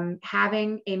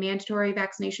having a mandatory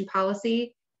vaccination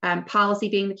policy, policy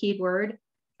being the key word,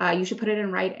 you should put it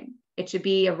in writing. It should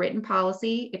be a written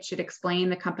policy. It should explain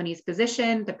the company's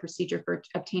position, the procedure for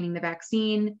obtaining the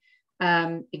vaccine,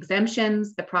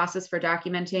 exemptions, the process for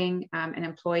documenting an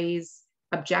employee's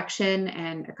objection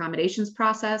and accommodations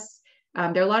process.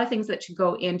 There are a lot of things that should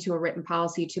go into a written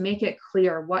policy to make it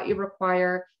clear what you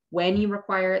require, when you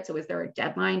require it. So is there a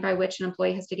deadline by which an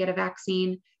employee has to get a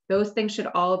vaccine? Those things should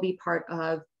all be part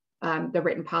of the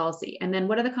written policy. And then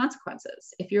what are the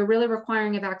consequences? If you're really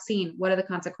requiring a vaccine, what are the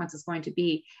consequences going to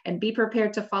be? And be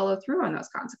prepared to follow through on those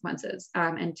consequences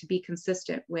and to be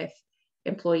consistent with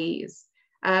employees.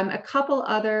 A couple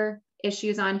other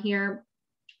issues on here.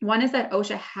 One is that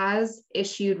OSHA has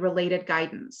issued related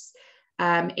guidance.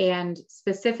 And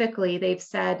specifically, they've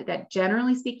said that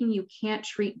generally speaking, you can't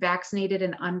treat vaccinated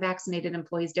and unvaccinated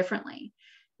employees differently.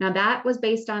 Now, that was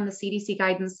based on the CDC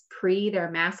guidance pre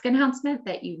their mask announcement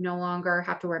that you no longer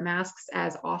have to wear masks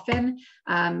as often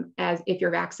as if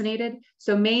you're vaccinated.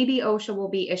 So maybe OSHA will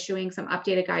be issuing some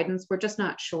updated guidance. We're just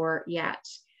not sure yet.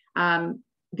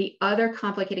 The other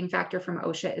complicating factor from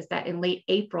OSHA is that in late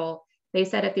April, they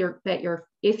said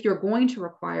if you're going to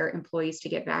require employees to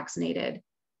get vaccinated,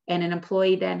 and an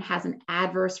employee then has an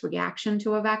adverse reaction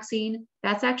to a vaccine,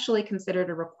 that's actually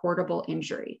considered a recordable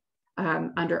injury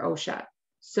under OSHA.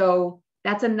 So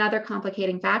that's another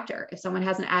complicating factor. If someone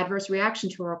has an adverse reaction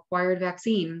to a required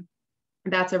vaccine,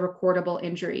 that's a recordable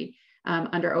injury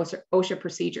under OSHA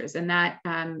procedures. And that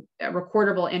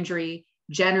recordable injury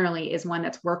generally is one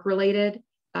that's work-related,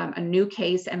 a new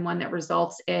case, and one that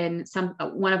results in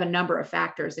one of a number of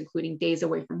factors, including days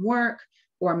away from work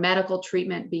or medical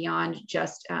treatment beyond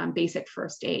just basic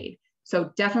first aid.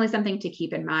 So definitely something to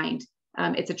keep in mind.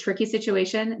 It's a tricky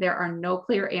situation. There are no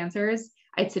clear answers.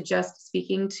 I'd suggest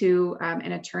speaking to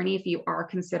an attorney if you are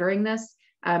considering this,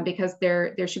 because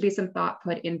there should be some thought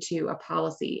put into a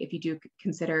policy if you do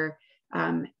consider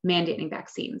mandating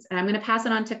vaccines. And I'm going to pass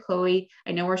it on to Chloe.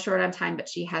 I know we're short on time, but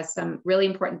she has some really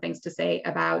important things to say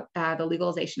about the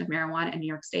legalization of marijuana in New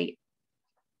York State.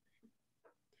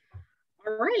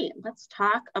 All right, let's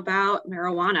talk about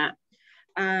marijuana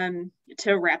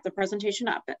to wrap the presentation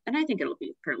up. And I think it'll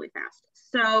be fairly fast.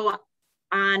 So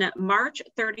on March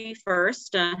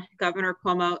 31st, Governor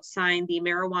Cuomo signed the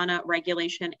Marijuana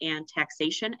Regulation and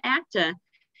Taxation Act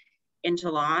into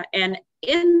law. And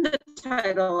in the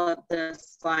title of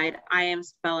this slide, I am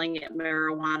spelling it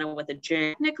marijuana with a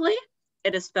J. Technically,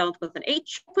 it is spelled with an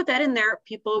H. Put that in there,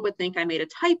 people would think I made a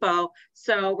typo.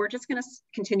 So we're just gonna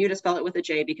continue to spell it with a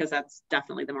J because that's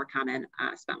definitely the more common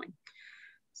spelling.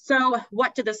 So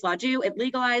what did this law do? It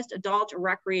legalized adult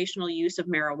recreational use of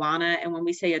marijuana. And when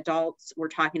we say adults, we're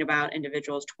talking about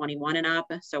individuals 21 and up.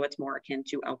 So it's more akin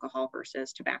to alcohol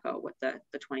versus tobacco with the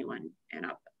 21 and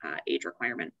up age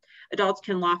requirement. Adults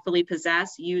can lawfully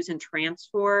possess, use, and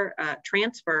transfer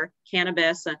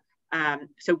cannabis,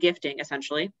 so gifting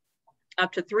essentially,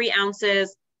 up to 3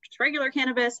 ounces is regular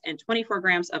cannabis, and 24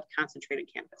 grams of concentrated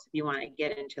cannabis, if you want to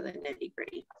get into the nitty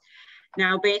gritty.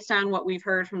 Now, based on what we've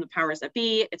heard from the powers that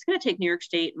be, it's going to take New York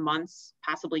State months,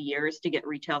 possibly years, to get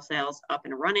retail sales up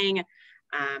and running.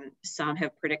 Some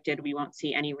have predicted we won't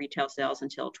see any retail sales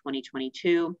until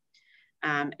 2022.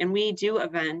 And we do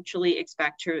eventually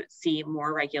expect to see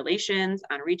more regulations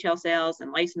on retail sales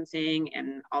and licensing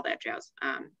and all that jazz.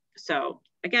 So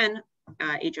again,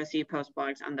 HSE post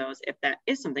blogs on those if that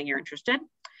is something you're interested.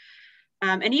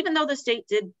 And even though the state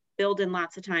did build in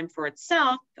lots of time for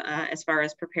itself as far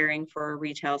as preparing for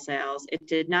retail sales, it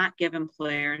did not give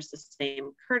employers the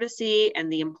same courtesy,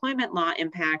 and the employment law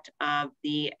impact of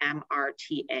the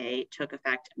MRTA took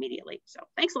effect immediately. So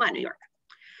thanks a lot, New York.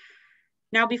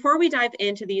 Now, before we dive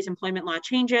into these employment law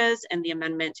changes and the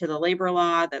amendment to the labor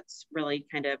law, that's really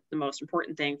kind of the most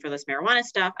important thing for this marijuana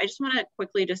stuff, I just want to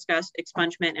quickly discuss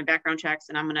expungement and background checks,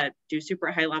 and I'm going to do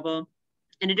super high level.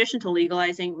 In addition to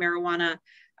legalizing marijuana,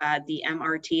 the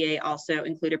MRTA also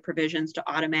included provisions to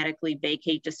automatically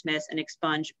vacate, dismiss, and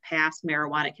expunge past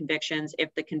marijuana convictions if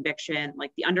the conviction,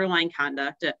 like the underlying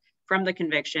conduct from the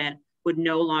conviction, would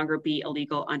no longer be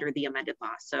illegal under the amended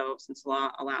law. So since the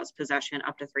law allows possession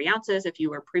up to 3 ounces, if you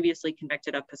were previously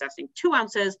convicted of possessing 2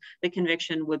 ounces, the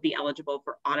conviction would be eligible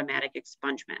for automatic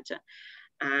expungement.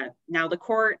 Now the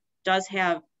court does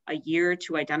have a year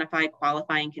to identify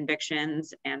qualifying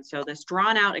convictions. And so this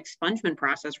drawn out expungement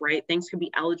process, right? Things could be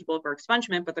eligible for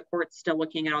expungement, but the court's still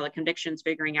looking at all the convictions,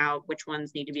 figuring out which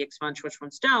ones need to be expunged, which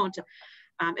ones don't.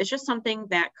 It's just something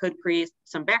that could create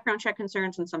some background check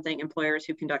concerns and something employers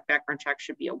who conduct background checks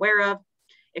should be aware of.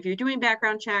 If you're doing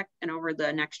background check and over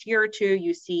the next year or two,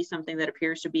 you see something that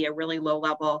appears to be a really low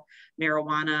level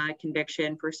marijuana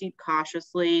conviction, proceed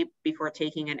cautiously before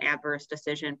taking an adverse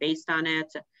decision based on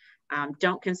it.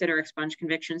 Don't consider expunged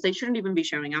convictions. They shouldn't even be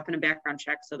showing up in a background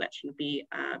check, so that shouldn't be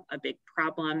a big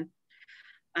problem.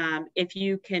 If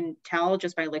you can tell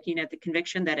just by looking at the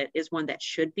conviction that it is one that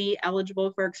should be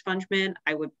eligible for expungement,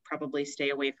 I would probably stay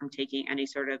away from taking any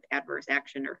sort of adverse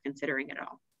action or considering it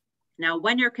all. Now,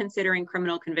 when you're considering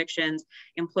criminal convictions,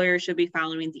 employers should be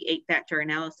following the 8-factor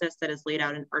analysis that is laid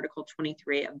out in Article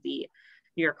 23 of the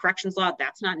New York Corrections Law.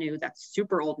 That's not new, that's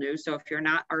super old news. So if you're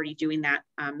not already doing that,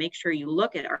 make sure you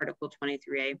look at Article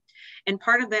 23A. And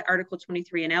part of that Article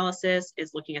 23 analysis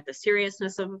is looking at the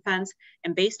seriousness of offense.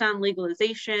 And based on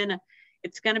legalization,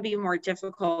 it's going to be more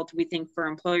difficult, we think, for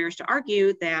employers to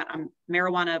argue that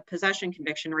marijuana possession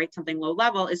conviction, right, something low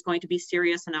level, is going to be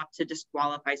serious enough to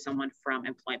disqualify someone from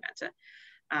employment.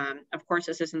 Of course,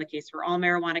 this isn't the case for all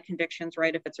marijuana convictions,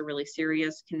 right? If it's a really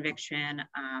serious conviction,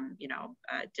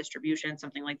 distribution,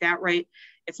 something like that, right?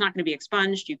 It's not going to be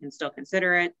expunged. You can still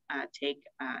consider it, take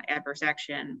adverse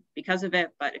action because of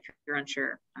it. But if you're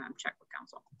unsure, check with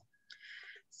counsel.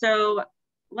 So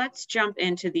let's jump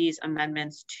into these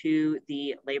amendments to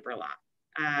the labor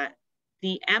law.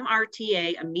 The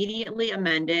MRTA immediately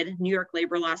amended New York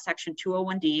Labor Law Section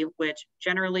 201D, which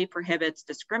generally prohibits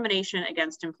discrimination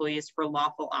against employees for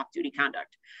lawful off-duty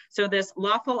conduct. So this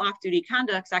lawful off-duty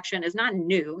conduct section is not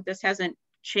new. This hasn't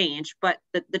changed, but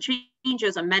the change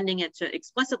is amending it to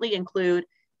explicitly include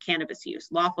cannabis use,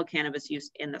 lawful cannabis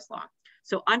use in this law.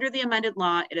 So under the amended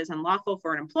law, it is unlawful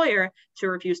for an employer to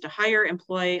refuse to hire,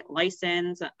 employ,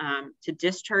 license, to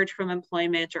discharge from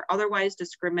employment, or otherwise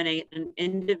discriminate an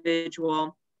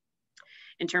individual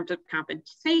in terms of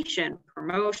compensation,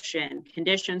 promotion,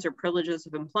 conditions, or privileges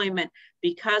of employment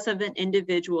because of an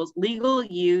individual's legal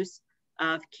use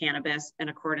of cannabis in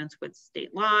accordance with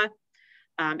state law.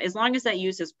 As long as that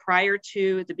use is prior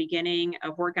to the beginning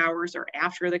of work hours or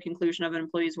after the conclusion of an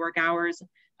employee's work hours,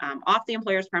 off the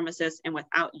employer's premises and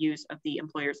without use of the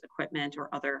employer's equipment or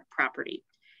other property.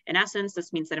 In essence,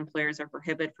 this means that employers are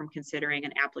prohibited from considering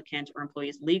an applicant or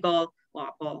employee's legal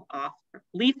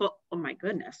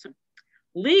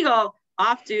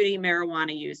off-duty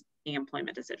marijuana use in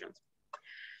employment decisions.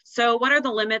 So what are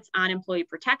the limits on employee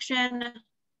protection?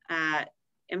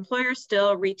 Employers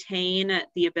still retain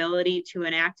the ability to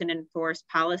enact and enforce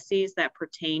policies that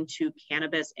pertain to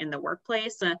cannabis in the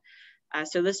workplace.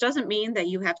 So this doesn't mean that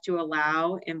you have to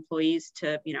allow employees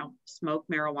to, smoke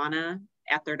marijuana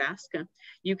at their desk.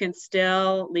 You can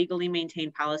still legally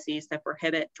maintain policies that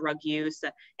prohibit drug use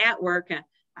at work,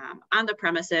 on the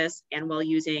premises, and while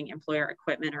using employer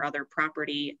equipment or other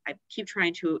property. I keep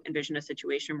trying to envision a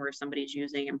situation where somebody's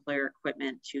using employer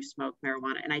equipment to smoke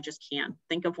marijuana, and I just can't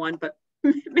think of one, but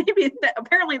maybe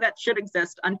apparently that should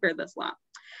exist under this law.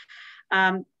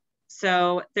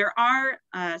 So there are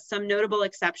some notable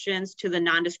exceptions to the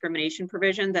non-discrimination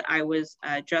provision that I was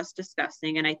just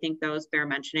discussing, and I think those bear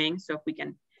mentioning. So if we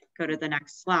can go to the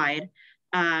next slide.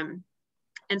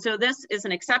 And so this is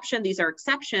an exception. These are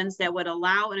exceptions that would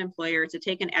allow an employer to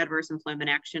take an adverse employment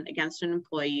action against an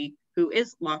employee who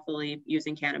is lawfully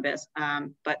using cannabis,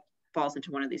 but falls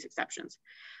into one of these exceptions.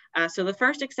 So the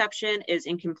first exception is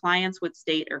in compliance with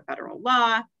state or federal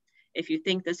law. If you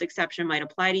think this exception might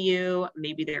apply to you,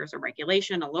 maybe there's a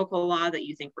regulation, a local law that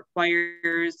you think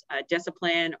requires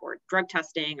discipline or drug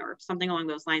testing or something along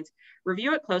those lines,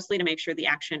 review it closely to make sure the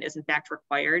action is in fact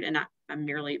required and not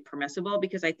merely permissible,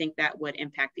 because I think that would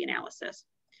impact the analysis.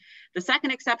 The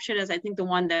second exception is, I think, the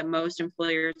one that most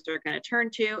employers are going to turn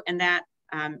to, and that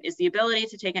is the ability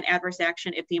to take an adverse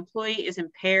action if the employee is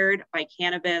impaired by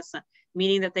cannabis,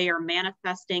 meaning that they are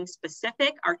manifesting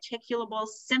specific articulable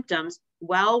symptoms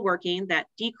while working that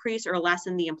decrease or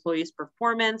lessen the employee's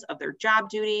performance of their job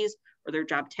duties or their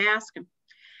job task,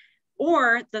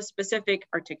 or the specific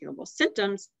articulable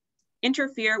symptoms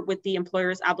interfere with the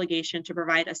employer's obligation to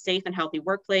provide a safe and healthy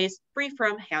workplace free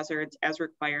from hazards as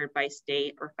required by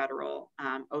state or federal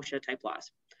OSHA type laws.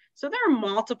 So there are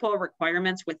multiple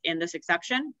requirements within this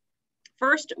exception.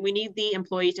 First, we need the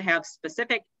employee to have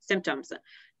specific symptoms.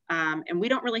 And we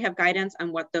don't really have guidance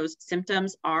on what those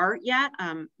symptoms are yet.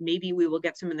 Maybe we will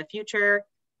get some in the future,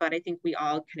 but I think we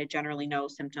all kind of generally know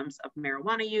symptoms of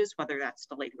marijuana use, whether that's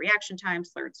delayed reaction time,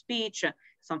 slurred speech,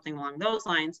 something along those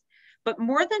lines. But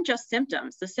more than just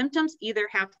symptoms, the symptoms either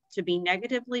have to be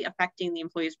negatively affecting the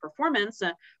employee's performance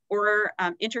or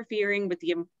interfering with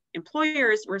the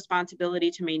employer's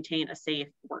responsibility to maintain a safe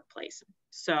workplace.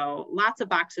 So lots of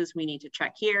boxes we need to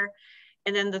check here.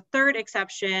 And then the third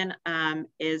exception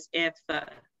is if,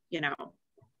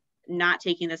 not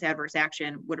taking this adverse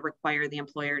action would require the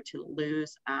employer to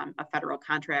lose a federal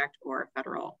contract or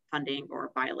federal funding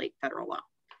or violate federal law.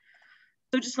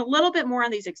 So just a little bit more on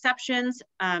these exceptions.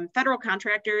 Federal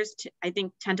contractors, I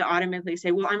think, tend to automatically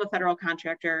say, well, I'm a federal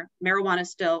contractor. Marijuana is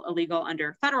still illegal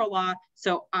under federal law,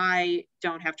 so I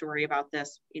don't have to worry about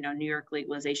this, New York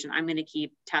legalization. I'm going to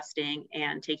keep testing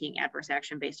and taking adverse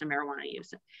action based on marijuana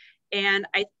use. And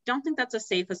I don't think that's a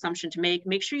safe assumption to make.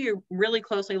 Make sure you really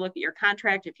closely look at your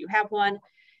contract if you have one.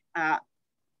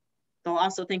 They'll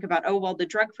also think about, oh, well, the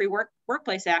Drug-Free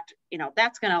Workplace Act,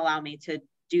 that's going to allow me to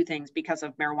do things because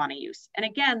of marijuana use. And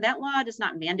again, that law does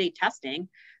not mandate testing.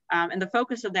 And the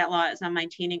focus of that law is on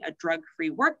maintaining a drug-free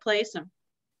workplace.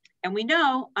 And we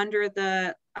know under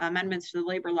the amendments to the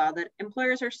labor law that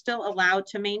employers are still allowed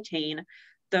to maintain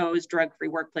those drug-free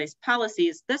workplace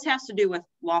policies. This has to do with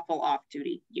lawful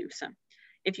off-duty use.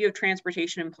 If you have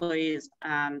transportation employees,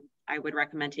 I would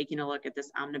recommend taking a look at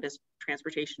this Omnibus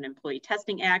Transportation Employee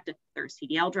Testing Act. If there are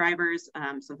CDL drivers,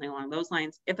 something along those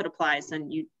lines. If it applies,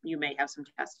 then you may have some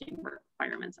testing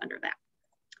requirements under that.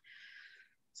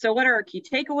 So what are our key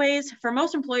takeaways? For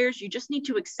most employers, you just need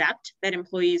to accept that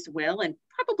employees will and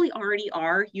probably already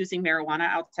are using marijuana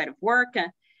outside of work.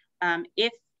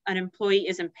 If an employee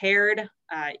is impaired,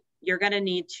 you're going to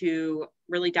need to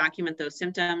really document those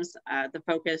symptoms. The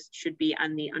focus should be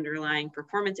on the underlying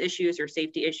performance issues or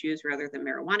safety issues rather than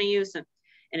marijuana use. And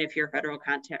if you're a federal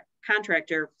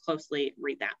contractor, closely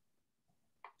read that.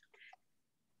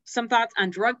 Some thoughts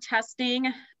on drug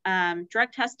testing.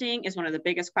 Drug testing is one of the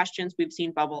biggest questions we've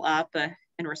seen bubble up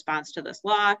in response to this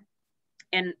law.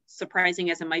 And surprising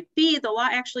as it might be, the law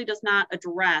actually does not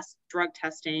address drug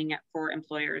testing for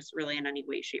employers really in any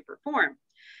way, shape, or form.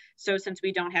 So since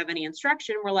we don't have any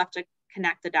instruction, we're left to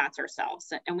connect the dots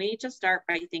ourselves. And we need to start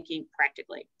by thinking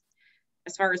practically.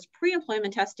 As far as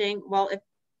pre-employment testing, well, if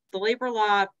the labor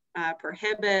law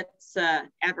prohibits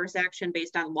adverse action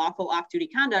based on lawful off-duty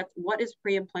conduct, what is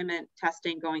pre-employment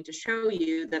testing going to show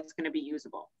you that's going to be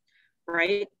usable,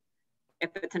 right?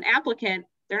 If it's an applicant,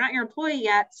 they're not your employee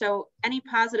yet, so any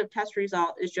positive test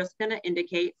result is just going to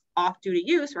indicate off-duty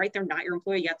use, right? They're not your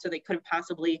employee yet, so they couldn't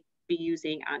possibly be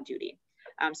using on duty.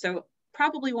 So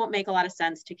probably won't make a lot of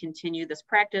sense to continue this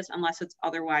practice unless it's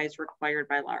otherwise required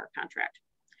by law or contract.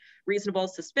 Reasonable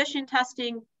suspicion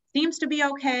testing seems to be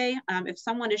okay. If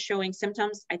someone is showing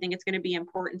symptoms, I think it's going to be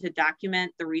important to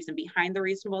document the reason behind the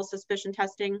reasonable suspicion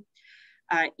testing.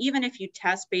 Even if you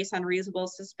test based on reasonable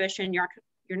suspicion, you're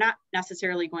not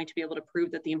necessarily going to be able to prove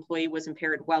that the employee was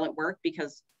impaired while at work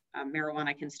because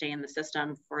marijuana can stay in the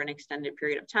system for an extended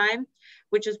period of time,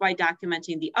 which is why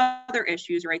documenting the other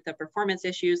issues, right, the performance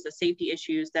issues, the safety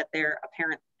issues that their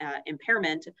apparent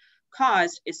impairment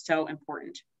caused is so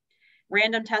important.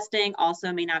 Random testing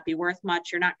also may not be worth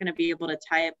much. You're not going to be able to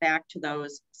tie it back to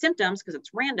those symptoms because it's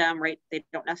random, right? They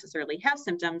don't necessarily have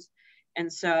symptoms.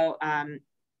 And so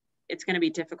it's going to be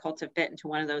difficult to fit into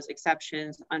one of those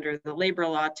exceptions under the labor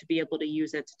law to be able to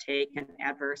use it to take an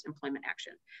adverse employment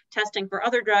action. Testing for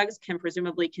other drugs can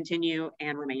presumably continue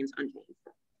and remains unchanged.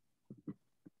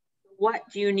 what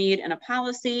do you need in a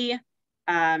policy?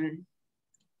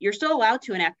 You're still allowed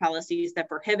to enact policies that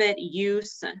prohibit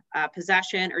use,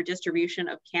 possession, or distribution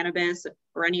of cannabis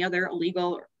or any other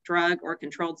illegal drug or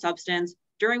controlled substance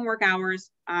during work hours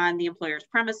on the employer's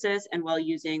premises and while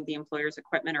using the employer's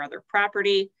equipment or other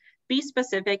property. Be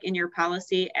specific in your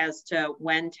policy as to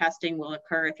when testing will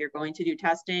occur if you're going to do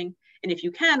testing, and if you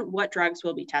can, what drugs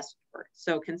will be tested for.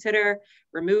 So consider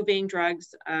removing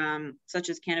drugs such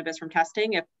as cannabis from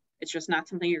testing if it's just not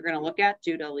something you're going to look at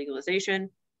due to legalization.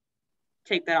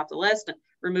 Take that off the list.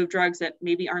 Remove drugs that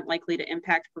maybe aren't likely to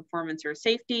impact performance or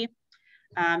safety.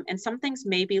 And some things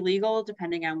may be legal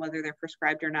depending on whether they're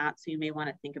prescribed or not. So you may want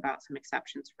to think about some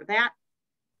exceptions for that.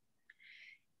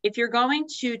 If you're going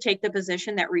to take the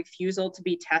position that refusal to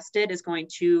be tested is going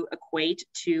to equate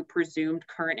to presumed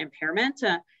current impairment,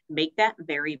 make that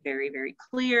very, very, very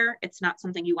clear. It's not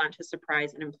something you want to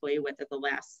surprise an employee with at the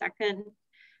last second.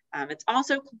 It's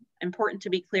also important to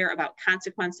be clear about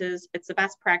consequences. It's the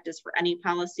best practice for any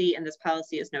policy, and this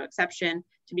policy is no exception,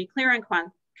 to be clear on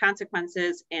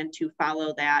consequences and to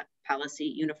follow that policy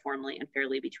uniformly and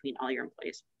fairly between all your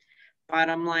employees.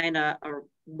 Bottom line, a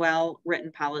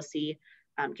well-written policy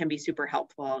can be super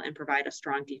helpful and provide a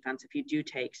strong defense if you do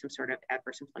take some sort of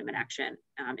adverse employment action,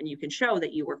 and you can show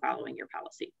that you were following your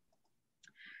policy.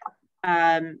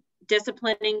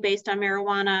 Disciplining based on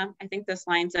marijuana, I think this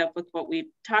lines up with what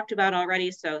we've talked about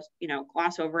already, so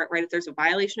gloss over it, right? If there's a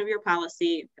violation of your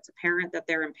policy, it's apparent that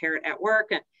they're impaired at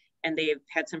work and they've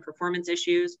had some performance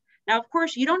issues. Now, of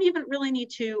course, you don't even really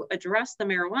need to address the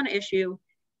marijuana issue.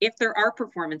 If there are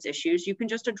performance issues, you can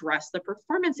just address the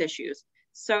performance issues.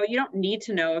 So you don't need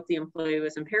to know if the employee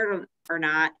was impaired or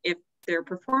not. If their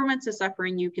performance is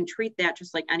suffering, you can treat that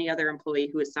just like any other employee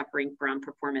who is suffering from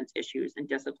performance issues and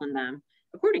discipline them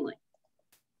accordingly.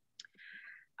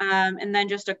 And then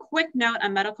just a quick note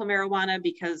on medical marijuana,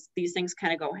 because these things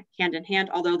kind of go hand in hand,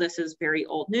 although this is very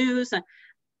old news.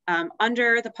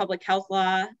 Under the public health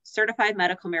law, certified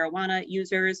medical marijuana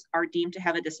users are deemed to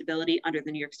have a disability under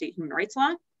the New York State Human Rights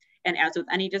Law. And as with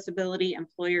any disability,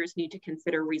 employers need to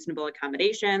consider reasonable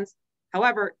accommodations.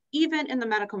 However, even in the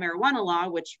medical marijuana law,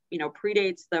 which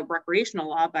predates the recreational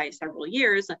law by several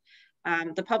years,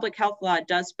 the public health law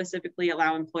does specifically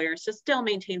allow employers to still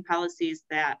maintain policies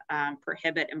that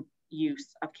prohibit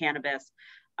use of cannabis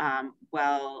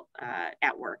while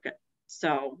at work.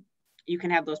 So you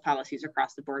can have those policies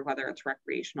across the board, whether it's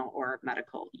recreational or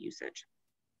medical usage.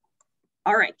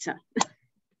 All right,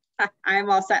 I'm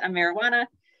all set on marijuana.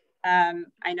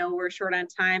 I know we're short on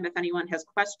time. If anyone has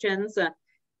questions,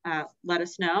 let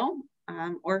us know,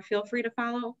 or feel free to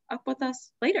follow up with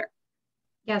us later.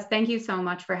 Yes, thank you so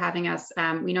much for having us.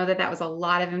 We know that that was a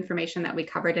lot of information that we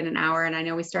covered in an hour, and I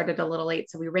know we started a little late,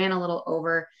 so we ran a little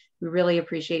over. We really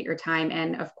appreciate your time.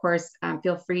 And of course,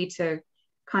 feel free to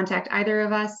contact either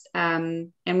of us.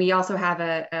 And we also have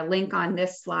a link on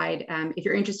this slide. If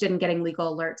you're interested in getting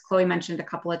legal alerts, Chloe mentioned a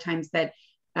couple of times that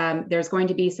there's going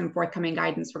to be some forthcoming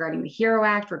guidance regarding the HERO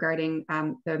Act, regarding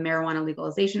the Marijuana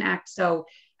Legalization Act. So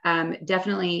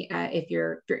definitely, if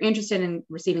you're interested in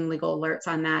receiving legal alerts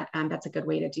on that, that's a good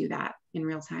way to do that in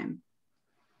real time.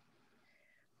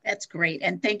 That's great.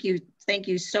 And thank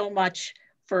you so much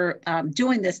for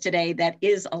doing this today. That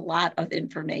is a lot of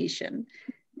information.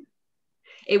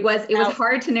 It was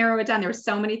hard to narrow it down. There were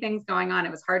so many things going on.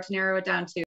 It was hard to narrow it down to